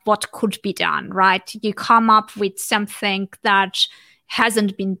of what could be done, right? You come up with something that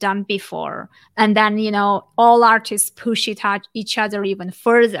hasn't been done before. And then, all artists push it at each other even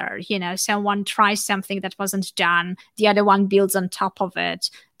further. Someone tries something that wasn't done, the other one builds on top of it,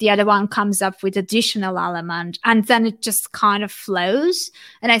 the other one comes up with additional element, and then it just kind of flows.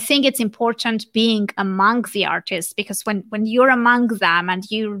 And I think it's important being among the artists, because when you're among them and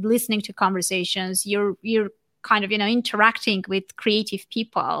you're listening to conversations, you're kind of, interacting with creative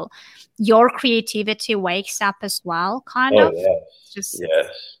people, your creativity wakes up as well, kind of. Yes.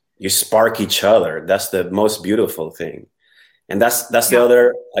 Yes. You spark each other. That's the most beautiful thing. And that's the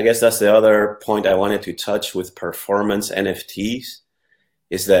other, I guess that's the other point I wanted to touch with performance NFTs,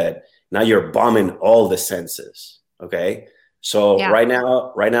 is that now you're bombing all the senses. Okay. So right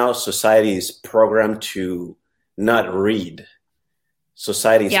now, society is programmed to not read.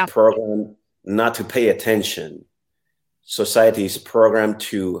 Society is programmed not to pay attention. Society is programmed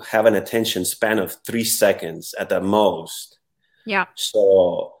to have an attention span of 3 seconds at the most. Yeah.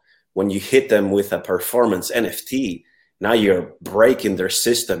 So when you hit them with a performance NFT, now you're breaking their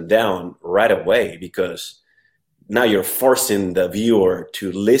system down right away, because now you're forcing the viewer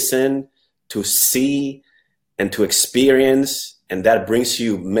to listen, to see, and to experience. And that brings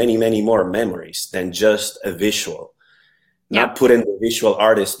you many, many more memories than just a visual. Not putting the visual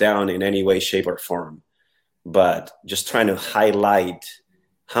artist down in any way, shape, or form, but just trying to highlight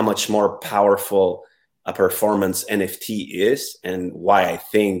how much more powerful a performance NFT is, and why I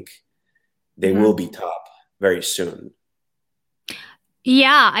think they will be top very soon.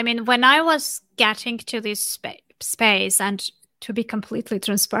 Yeah, I mean, when I was getting to this space, and to be completely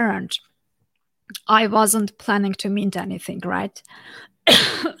transparent, I wasn't planning to mint anything, right?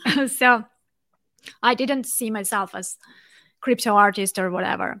 So I didn't see myself as crypto artist or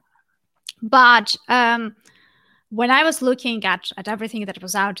whatever. But when I was looking at everything that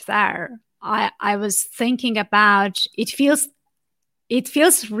was out there, I was thinking about, it feels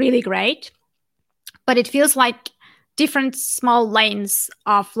really great, but it feels like different small lanes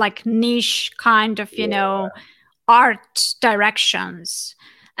of like niche kind of, art directions.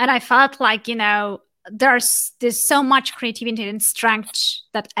 And I felt like, there's so much creativity and strength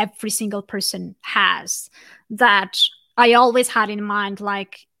that every single person has, that I always had in mind,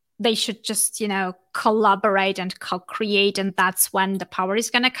 like, they should just, collaborate and co-create. And that's when the power is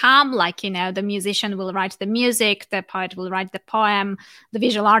going to come. Like, the musician will write the music, the poet will write the poem, the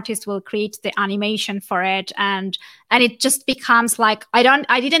visual artist will create the animation for it. And it just becomes like, I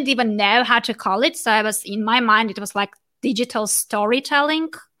didn't even know how to call it. So in my mind, it was like digital storytelling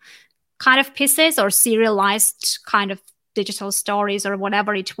kind of pieces, or serialized kind of digital stories, or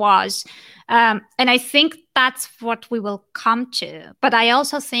whatever it was. And I think that's what we will come to. But I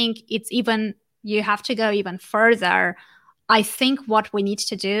also think you have to go even further. I think what we need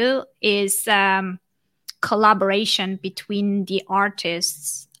to do is collaboration between the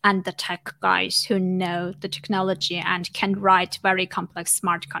artists and the tech guys who know the technology and can write very complex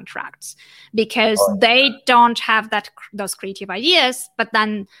smart contracts, because they don't have those creative ideas, but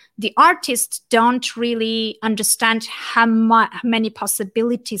then the artists don't really understand how many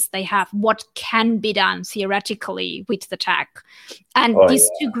possibilities they have, what can be done theoretically with the tech. And these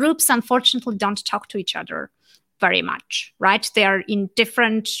two groups, unfortunately, don't talk to each other very much, right? They are in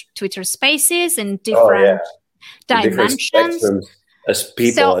different Twitter spaces, in different dimensions. As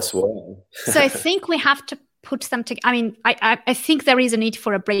people as well. So I think we have to put them together. I mean, I think there is a need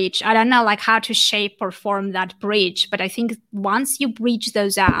for a bridge. I don't know like how to shape or form that bridge, but I think once you bridge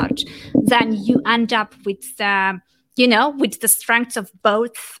those out, then you end up with with the strengths of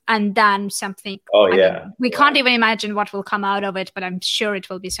both, and then something. We can't even imagine what will come out of it, but I'm sure it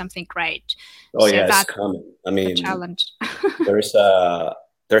will be something great. It's coming. I mean, challenge. there's a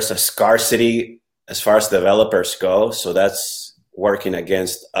scarcity as far as developers go, so that's working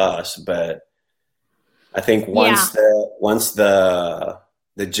against us. But I think once the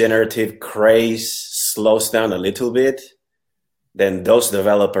generative craze slows down a little bit, then those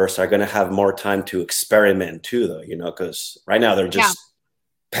developers are going to have more time to experiment too, though, because right now they're just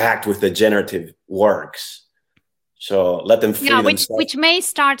packed with the generative works. So let them free themselves. Which may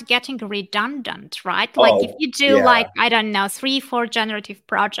start getting redundant, right? Like if you do 3-4 generative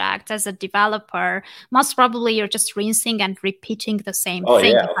projects as a developer, most probably you're just rinsing and repeating the same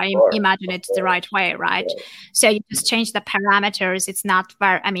thing. If I imagine it the right way, right? So you just change the parameters. It's not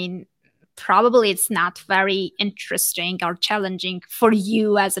probably it's not very interesting or challenging for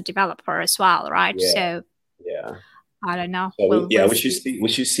you as a developer as well, right? So I don't know. So we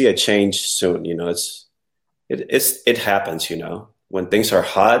should see a change soon. It happens, when things are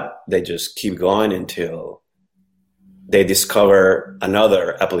hot, they just keep going until they discover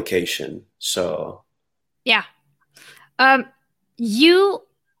another application. So you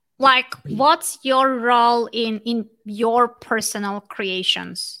like, what's your role in your personal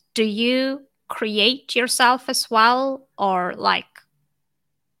creations? Do you create yourself as well, or like?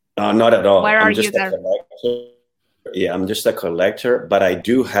 Not at all. Where are I'm you just a there? collector. Yeah, I'm just a collector, but I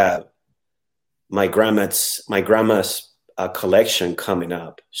do have my grandma's collection coming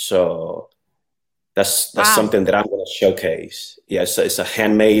up. So that's Wow. something that I'm going to showcase. Yeah, so it's a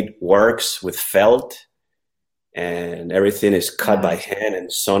handmade works with felt, and everything is cut by hand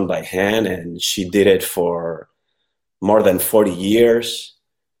and sewn by hand. And she did it for more than 40 years.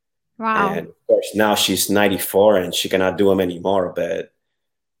 Wow. And of course, now she's 94 and she cannot do them anymore. But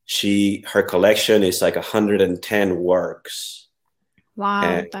her collection is like 110 works. Wow,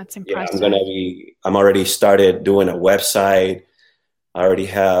 And that's yeah, impressive. I'm already started doing a website. I already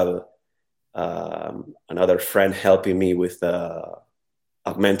have another friend helping me with the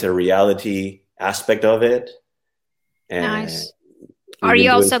augmented reality aspect of it. And nice. Are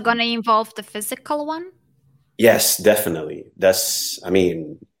you also going to involve the physical one? Yes, definitely. That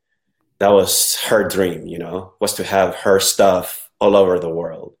was her dream, was to have her stuff all over the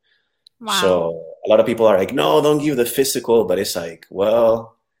world. Wow. So a lot of people are like, no, don't give the physical. But it's like,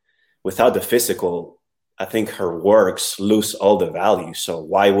 well, without the physical, I think her works lose all the value. So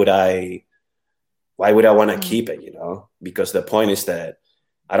why would I want to keep it, Because the point is that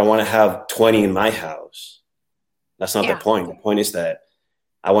I don't want to have 20 in my house. That's not the point. The point is that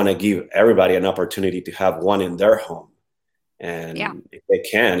I want to give everybody an opportunity to have one in their home. And if they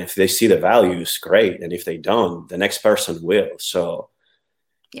can, if they see the values, great. And if they don't, the next person will. So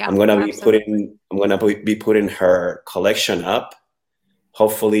I'm going to be putting her collection up,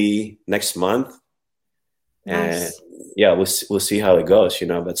 hopefully next month. Nice. And yeah, we'll see how it goes,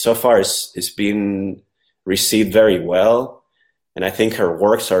 But so far, it's been received very well, and I think her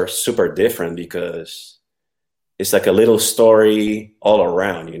works are super different because it's like a little story all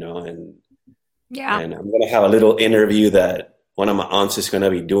around, And and I'm gonna have a little interview that one of my aunts is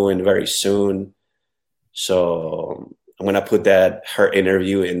gonna be doing very soon. So I'm gonna put her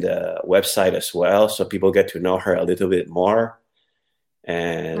interview in the website as well, so people get to know her a little bit more.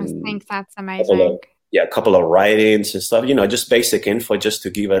 And I think that's amazing. A couple of writings and stuff, just basic info, just to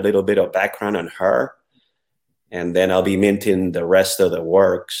give a little bit of background on her. And then I'll be minting the rest of the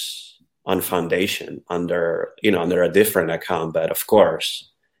works on Foundation under a different account. But of course,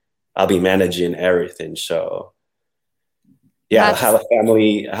 I'll be managing everything. So yeah, I have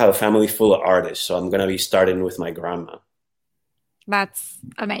a family full of artists. So I'm going to be starting with my grandma. That's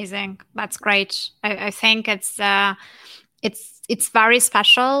amazing. That's great. I think it's very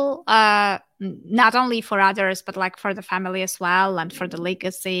special, not only for others, but like for the family as well, and for the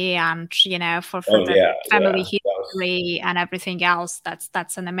legacy, and for the family history and everything else.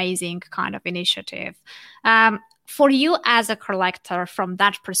 That's an amazing kind of initiative. For you as a collector, from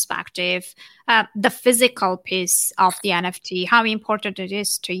that perspective, the physical piece of the NFT, how important it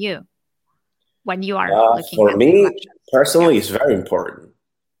is to you when you are looking for at me personally, it's very important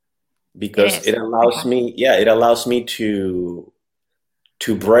because it allows me to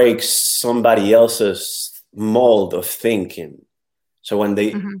break somebody else's mold of thinking. So when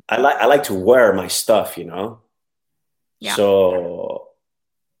I like to wear my stuff, So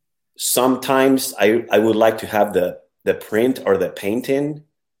sometimes I would like to have the print or the painting.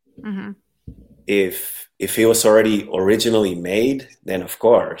 If it was already originally made, then of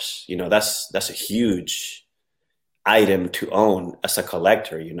course, that's a huge item to own as a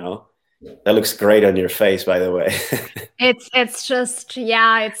collector, That looks great on your face, by the way. It's just,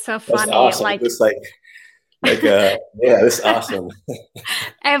 it's so funny. Awesome. It's like it's awesome.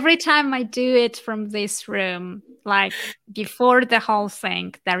 Every time I do it from this room, like before the whole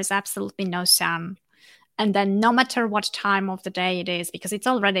thing, there is absolutely no sun. And then no matter what time of the day it is, because it's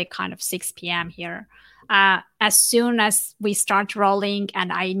already kind of 6 p.m. here, as soon as we start rolling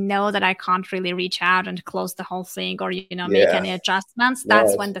and I know that I can't really reach out and close the whole thing or, make any adjustments,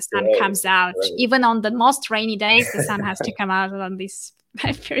 that's when the sun comes out. Right. Even on the most rainy days, the sun has to come out on these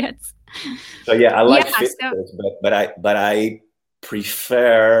periods. So yeah, I like physicals, but I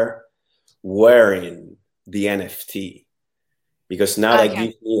prefer wearing the NFT because now that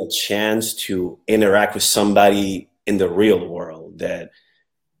gives me a chance to interact with somebody in the real world that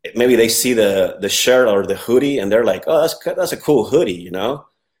maybe they see the shirt or the hoodie and they're like, oh, that's a cool hoodie,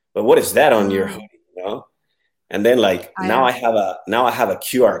 but what is that on your hoodie, And then now I have a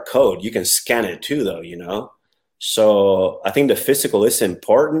QR code. You can scan it too, though, So I think the physical is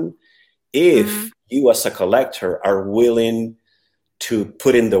important if you as a collector are willing to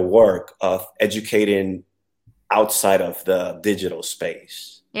put in the work of educating outside of the digital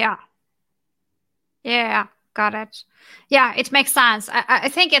space. Yeah. Got it. Yeah, it makes sense. I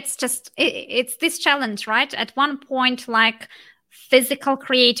think it's just it's this challenge, right? At one point, like physical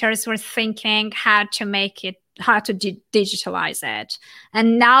creators were thinking how to digitalize it,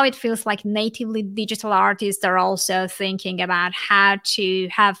 and now it feels like natively digital artists are also thinking about how to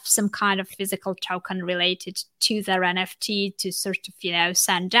have some kind of physical token related to their NFT to sort of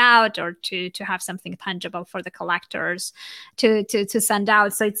send out, or to have something tangible for the collectors to send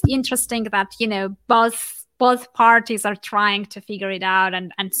out. So it's interesting that both parties are trying to figure it out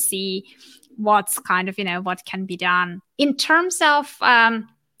and see what's kind of, what can be done in terms of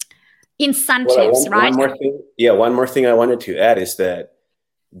incentives, right? One more thing I wanted to add is that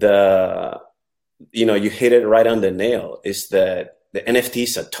you hit it right on the nail, is that the NFT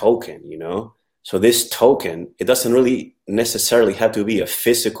is a token, So this token, it doesn't really necessarily have to be a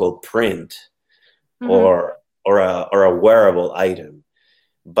physical print or a wearable item.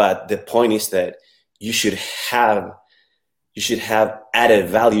 But the point is that you should have added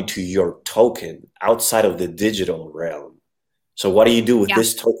value to your token outside of the digital realm. So what do you do with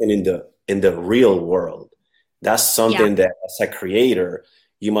this token in the real world? That's something that as a creator,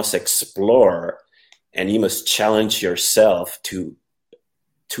 you must explore, and you must challenge yourself to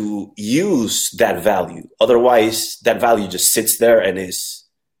use that value. Otherwise, that value just sits there and is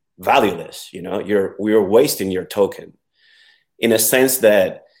valueless. We're wasting your token in a sense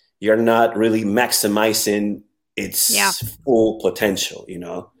that you're not really maximizing its full potential,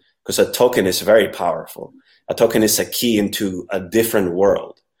 because a token is very powerful. A token is a key into a different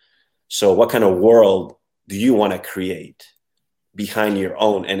world. So what kind of world do you want to create behind your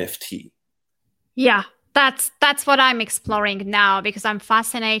own NFT? Yeah, that's what I'm exploring now, because I'm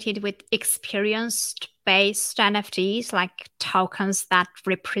fascinated with experience-based NFTs, like tokens that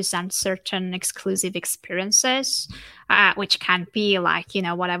represent certain exclusive experiences, which can be like,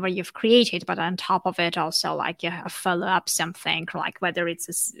 whatever you've created, but on top of it also like a follow-up something, like whether it's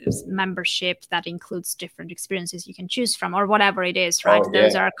a membership that includes different experiences you can choose from, or whatever it is, right?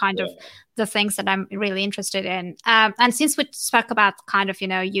 Those are kind of the things that I'm really interested in. And since we spoke about kind of,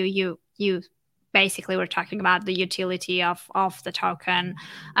 you basically we're talking about the utility of the token.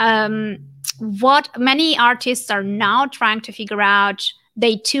 What many artists are now trying to figure out,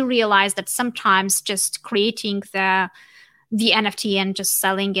 they too realize that sometimes just creating the NFT and just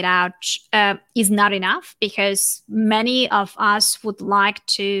selling it out is not enough, because many of us would like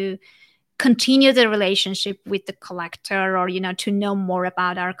to continue the relationship with the collector, or to know more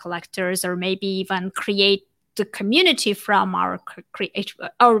about our collectors, or maybe even create the community from our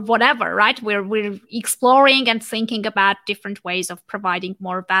or whatever, right? We're exploring and thinking about different ways of providing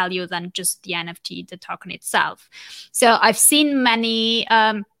more value than just the NFT, the token itself. So I've seen many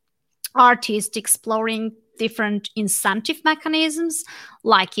artists exploring different incentive mechanisms,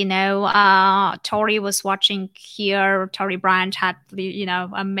 like Tori was watching here. Tori Bryant had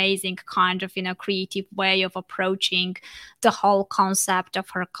amazing kind of creative way of approaching the whole concept of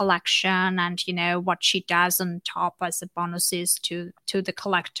her collection, and what she does on top as a bonuses to the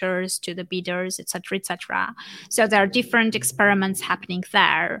collectors, to the bidders, etc., etc. So there are different experiments happening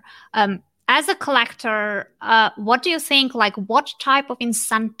there. As a collector, what do you think, like what type of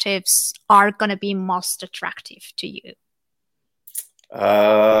incentives are going to be most attractive to you?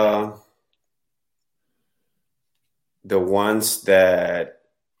 The ones that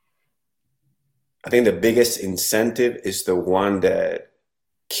I think the biggest incentive is the one that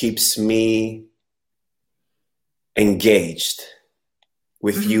keeps me engaged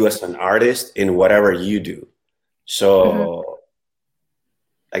with you as an artist in whatever you do. So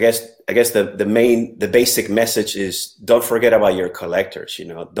I guess the basic message is, don't forget about your collectors,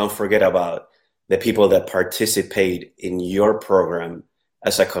 don't forget about the people that participate in your program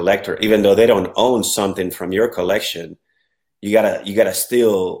as a collector. Even though they don't own something from your collection, you gotta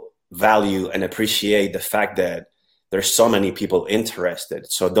still value and appreciate the fact that there's so many people interested.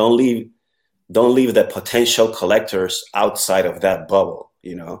 So don't leave the potential collectors outside of that bubble,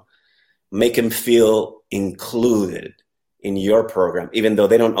 make them feel included in your program, even though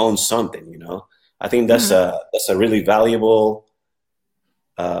they don't own something, I think that's a really valuable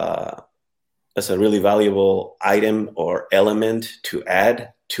item or element to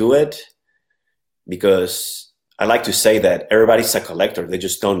add to it, because I like to say that everybody's a collector, they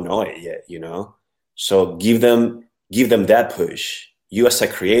just don't know it yet, So give them that push. You as a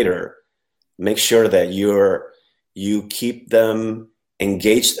creator, make sure that you keep them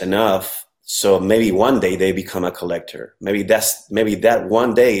engaged enough. So maybe one day they become a collector. Maybe that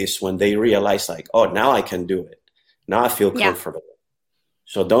one day is when they realize, like, oh, now I can do it. Now I feel comfortable.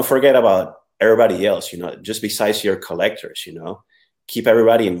 So don't forget about everybody else, just besides your collectors, keep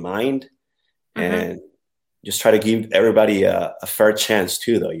everybody in mind and just try to give everybody a fair chance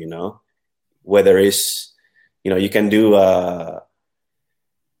too, though, you know, whether it's, you know, you can do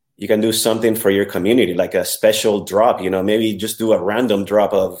something for your community, like a special drop, you know, maybe just do a random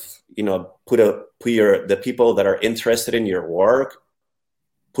drop of, you know, put the people that are interested in your work,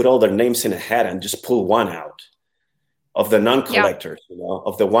 put all their names in a hat and just pull one out of the non-collectors, you know,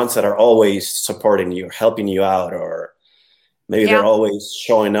 of the ones that are always supporting you, helping you out, or maybe they're always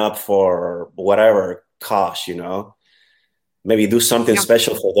showing up for whatever cause, you know. Maybe do something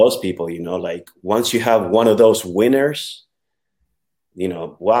special for those people, you know, like once you have one of those winners, you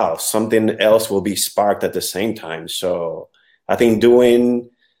know, wow, something else will be sparked at the same time. So I think doing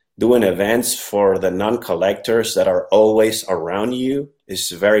events for the non-collectors that are always around you is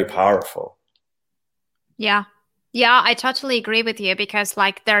very powerful. Yeah, I totally agree with you, because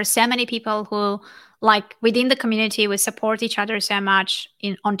like there are so many people who, like within the community, we support each other so much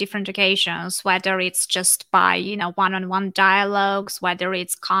on different occasions, whether it's just by, you know, one-on-one dialogues, whether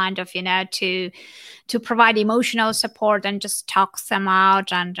it's kind of, you know, to provide emotional support and just talk them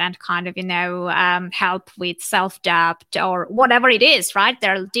out and kind of, you know, help with self-doubt or whatever it is, right?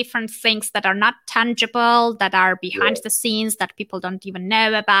 There are different things that are not tangible, that are behind the scenes, that people don't even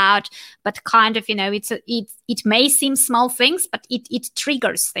know about, but kind of, you know, it may seem small things, but it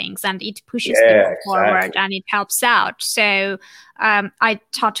triggers things and it pushes people forward and it helps out. So I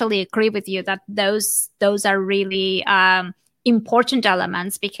totally agree with you that those are really important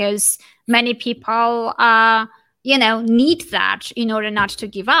elements, because many people you know, need that in order not to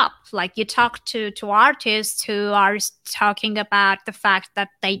give up. Like you talk to artists who are talking about the fact that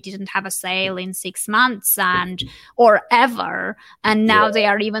they didn't have a sale in 6 months or ever, and now they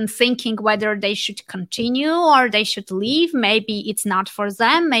are even thinking whether they should continue or they should leave. Maybe it's not for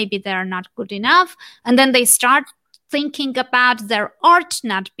them, maybe they're not good enough, and then they start thinking about their art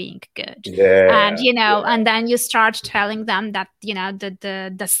not being good. And you know, and then you start telling them that, you know,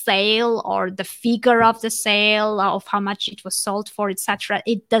 the sale or the figure of the sale, of how much it was sold for, etc.,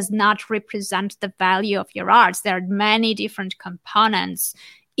 it does not represent the value of your art. There are many different components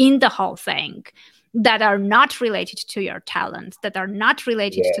in the whole thing that are not related to your talent, that are not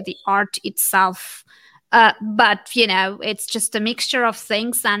related to the art itself. But, you know, it's just a mixture of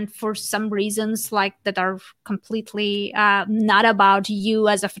things. And for some reasons, like that are completely not about you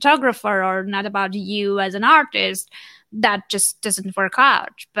as a photographer or not about you as an artist, that just doesn't work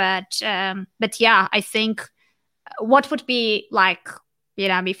out. But yeah, I think what would be like, you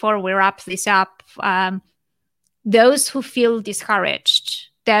know, before we wrap this up, those who feel discouraged,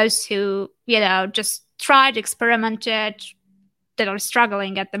 those who, you know, just tried, experimented, that are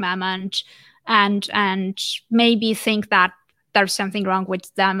struggling at the moment, and maybe think that there's something wrong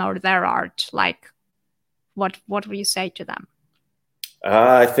with them or their art, like what would you say to them?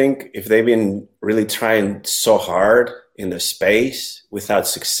 I think if they've been really trying so hard in the space without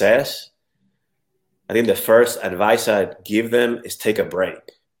success, I think the first advice I'd give them is take a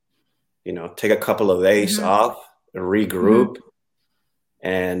break. You know, take a couple of days off, regroup,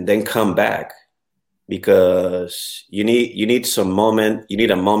 and then come back. Because you need a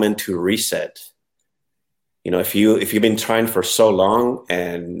moment to reset. You know, if you've been trying for so long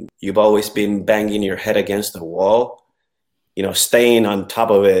and you've always been banging your head against the wall, you know, staying on top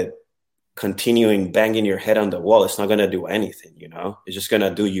of it, continuing banging your head on the wall, it's not going to do anything, you know, it's just going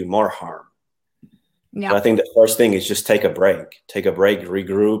to do you more harm. So I think the first thing is just take a break,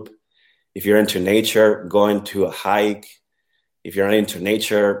 regroup. If you're into nature, go into a hike. If you're not into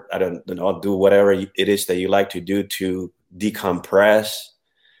nature, I don't know, do whatever it is that you like to do to decompress.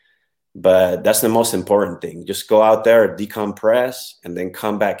 But that's the most important thing. Just go out there, decompress, and then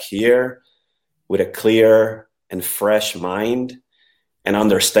come back here with a clear and fresh mind and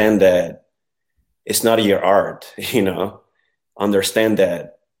understand that it's not your art, you know. Understand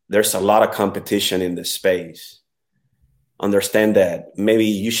that there's a lot of competition in this space. Understand that maybe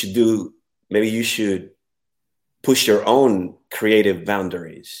you should push your own creative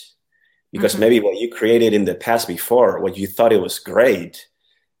boundaries, because maybe what you created in the past before, what you thought it was great,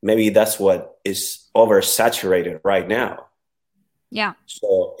 maybe that's what is oversaturated right now. Yeah.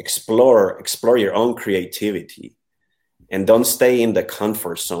 So explore your own creativity, and don't stay in the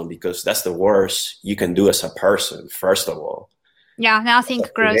comfort zone, because that's the worst you can do as a person, first of all. Yeah, nothing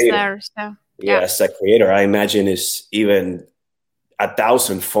grows there. So as a creator, I imagine is even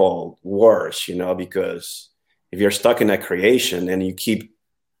 1,000-fold worse, you know, because if you're stuck in a creation and you keep,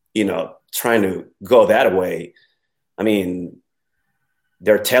 you know, trying to go that way, I mean,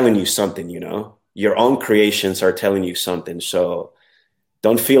 they're telling you something, you know, your own creations are telling you something. So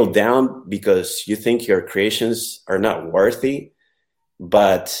don't feel down because you think your creations are not worthy.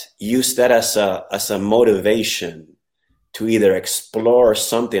 but use that as a motivation to either explore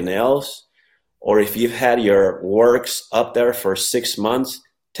something else, or if you've had your works up there for 6 months,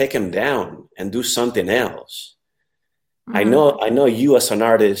 take them down and do something else. I know you as an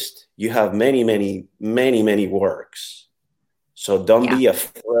artist, you have many, many, many, many works. So don't be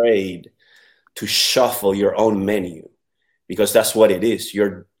afraid to shuffle your own menu, because that's what it is.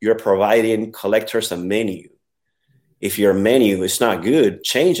 You're providing collectors a menu. If your menu is not good,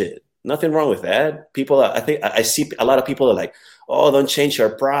 change it. Nothing wrong with that. People, I think I see a lot of people are like, oh, don't change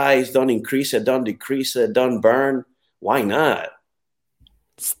your price, don't increase it, don't decrease it, don't burn. Why not?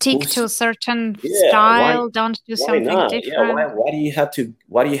 Stick to a certain style. Don't do something different. Yeah, why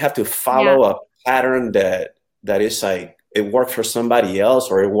do you have to follow a pattern that is like it worked for somebody else,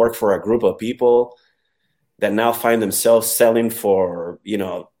 or it worked for a group of people that now find themselves selling for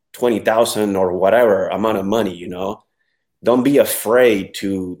 20,000 or whatever amount of money? Don't be afraid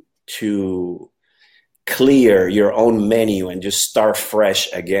to clear your own menu and just start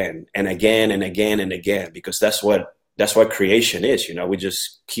fresh again and again and again and again, because that's what creation is. We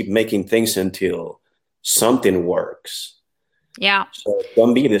just keep making things until something works. Yeah. So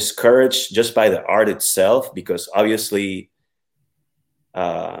don't be discouraged just by the art itself, because obviously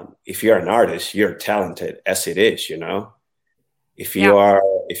if you're an artist, you're talented as it is. If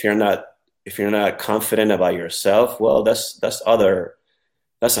you're not confident about yourself, well, that's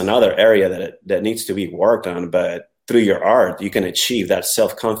another area that needs to be worked on. But through your art, you can achieve that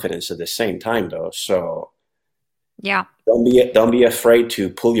self-confidence at the same time, though. So don't be afraid to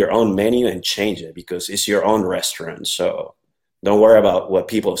pull your own menu and change it, because it's your own restaurant. So don't worry about what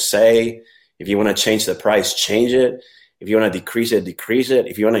people say. If you want to change the price, change it. If you want to decrease it, decrease it.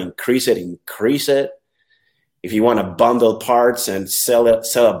 If you want to increase it, increase it. If you want to bundle parts and sell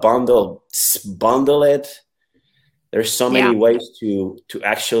a bundle, bundle it. There's so many ways to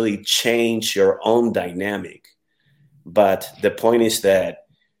actually change your own dynamic. But the point is that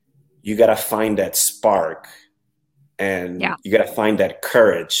you got to find that spark, and you got to find that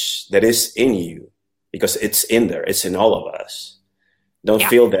courage that is in you, because it's in there. It's in all of us. Don't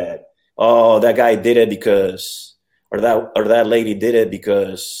feel that, oh, that guy did it because, or that lady did it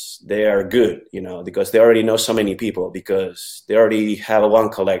because they are good, because they already know so many people, because they already have one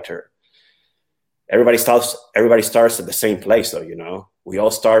collector. Everybody starts at the same place, though. We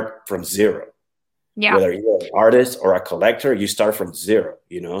all start from zero. Yeah. Whether you're an artist or a collector, you start from zero.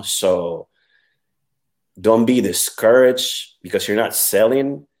 So don't be discouraged because you're not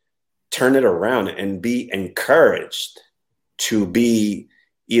selling. Turn it around and be encouraged to be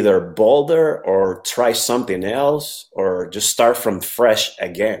either bolder or try something else, or just start from fresh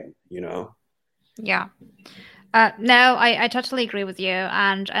again. Yeah. No, I totally agree with you.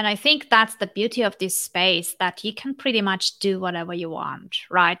 And I think that's the beauty of this space, that you can pretty much do whatever you want,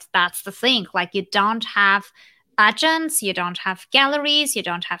 right? That's the thing. Like, you don't have agents, you don't have galleries, you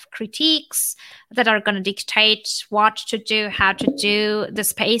don't have critiques that are going to dictate what to do, how to do. The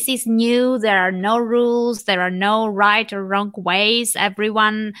space is new. There are no rules. There are no right or wrong ways.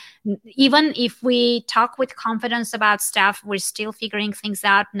 Everyone, even if we talk with confidence about stuff, we're still figuring things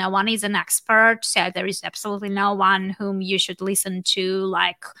out. No one is an expert. So there is absolutely no one whom you should listen to,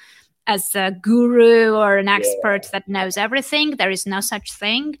 like, as a guru or an expert that knows everything. There is no such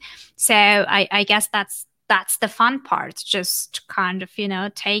thing. So I guess that's the fun part, just kind of,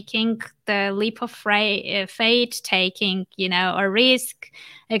 taking the leap of faith, taking, a risk,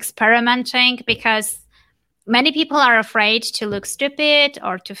 experimenting, because many people are afraid to look stupid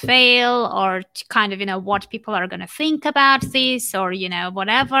or to fail, or to kind of, what people are going to think about this, or,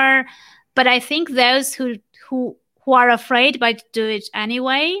 whatever. But I think those who are afraid but do it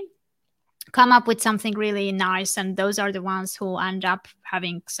anyway come up with something really nice, and those are the ones who end up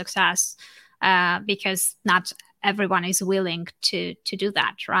having success. Because not everyone is willing to do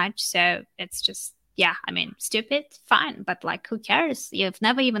that, right? So it's just, stupid, fine, but like, who cares? You've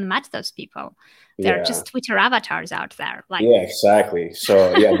never even met those people. They're just Twitter avatars out there. Like, exactly.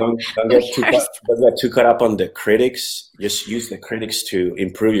 So don't get too caught up on the critics. Just use the critics to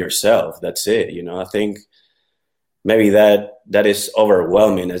improve yourself. That's it. I think maybe that is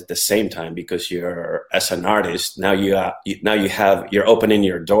overwhelming at the same time, because you're, as an artist, you're opening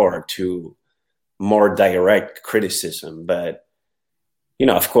your door to more direct criticism. But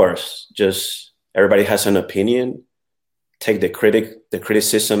of course, just everybody has an opinion. Take the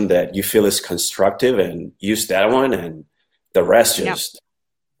criticism that you feel is constructive and use that one, and the rest just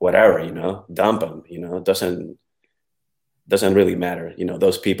whatever, dump them. Doesn't really matter.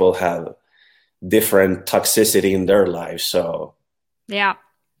 Those people have different toxicity in their lives. So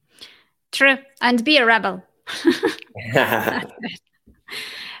true. And be a rebel.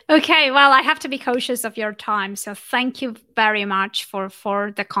 Okay, well, I have to be cautious of your time. So thank you very much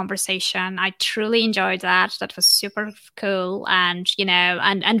for the conversation. I truly enjoyed that. That was super cool and,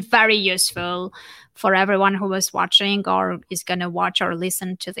 and very useful for everyone who was watching or is going to watch or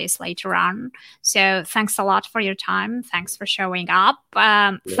listen to this later on. So thanks a lot for your time. Thanks for showing up.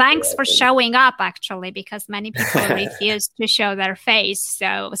 Thanks for showing up, actually, because many people refuse to show their face.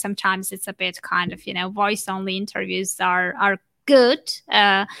 So sometimes it's a bit kind of, voice-only interviews are good,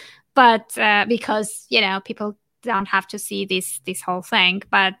 but because people don't have to see this whole thing,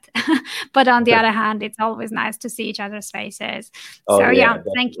 but on the other hand, it's always nice to see each other's faces.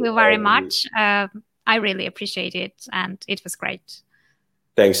 Thank you very much. I really appreciate it, and it was great.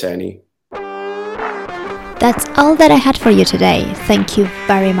 Thanks, Annie. That's all that I had for you today. Thank you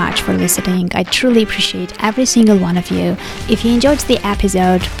very much for listening. I truly appreciate every single one of you. If you enjoyed the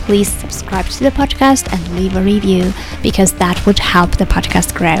episode, please subscribe to the podcast and leave a review, because that would help the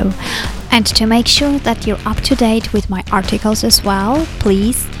podcast grow. And to make sure that you're up to date with my articles as well,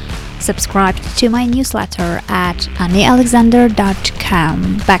 please subscribe to my newsletter at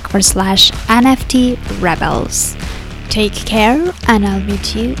anniealexander.com/NFT Rebels. Take care, and I'll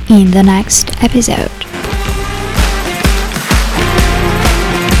meet you in the next episode.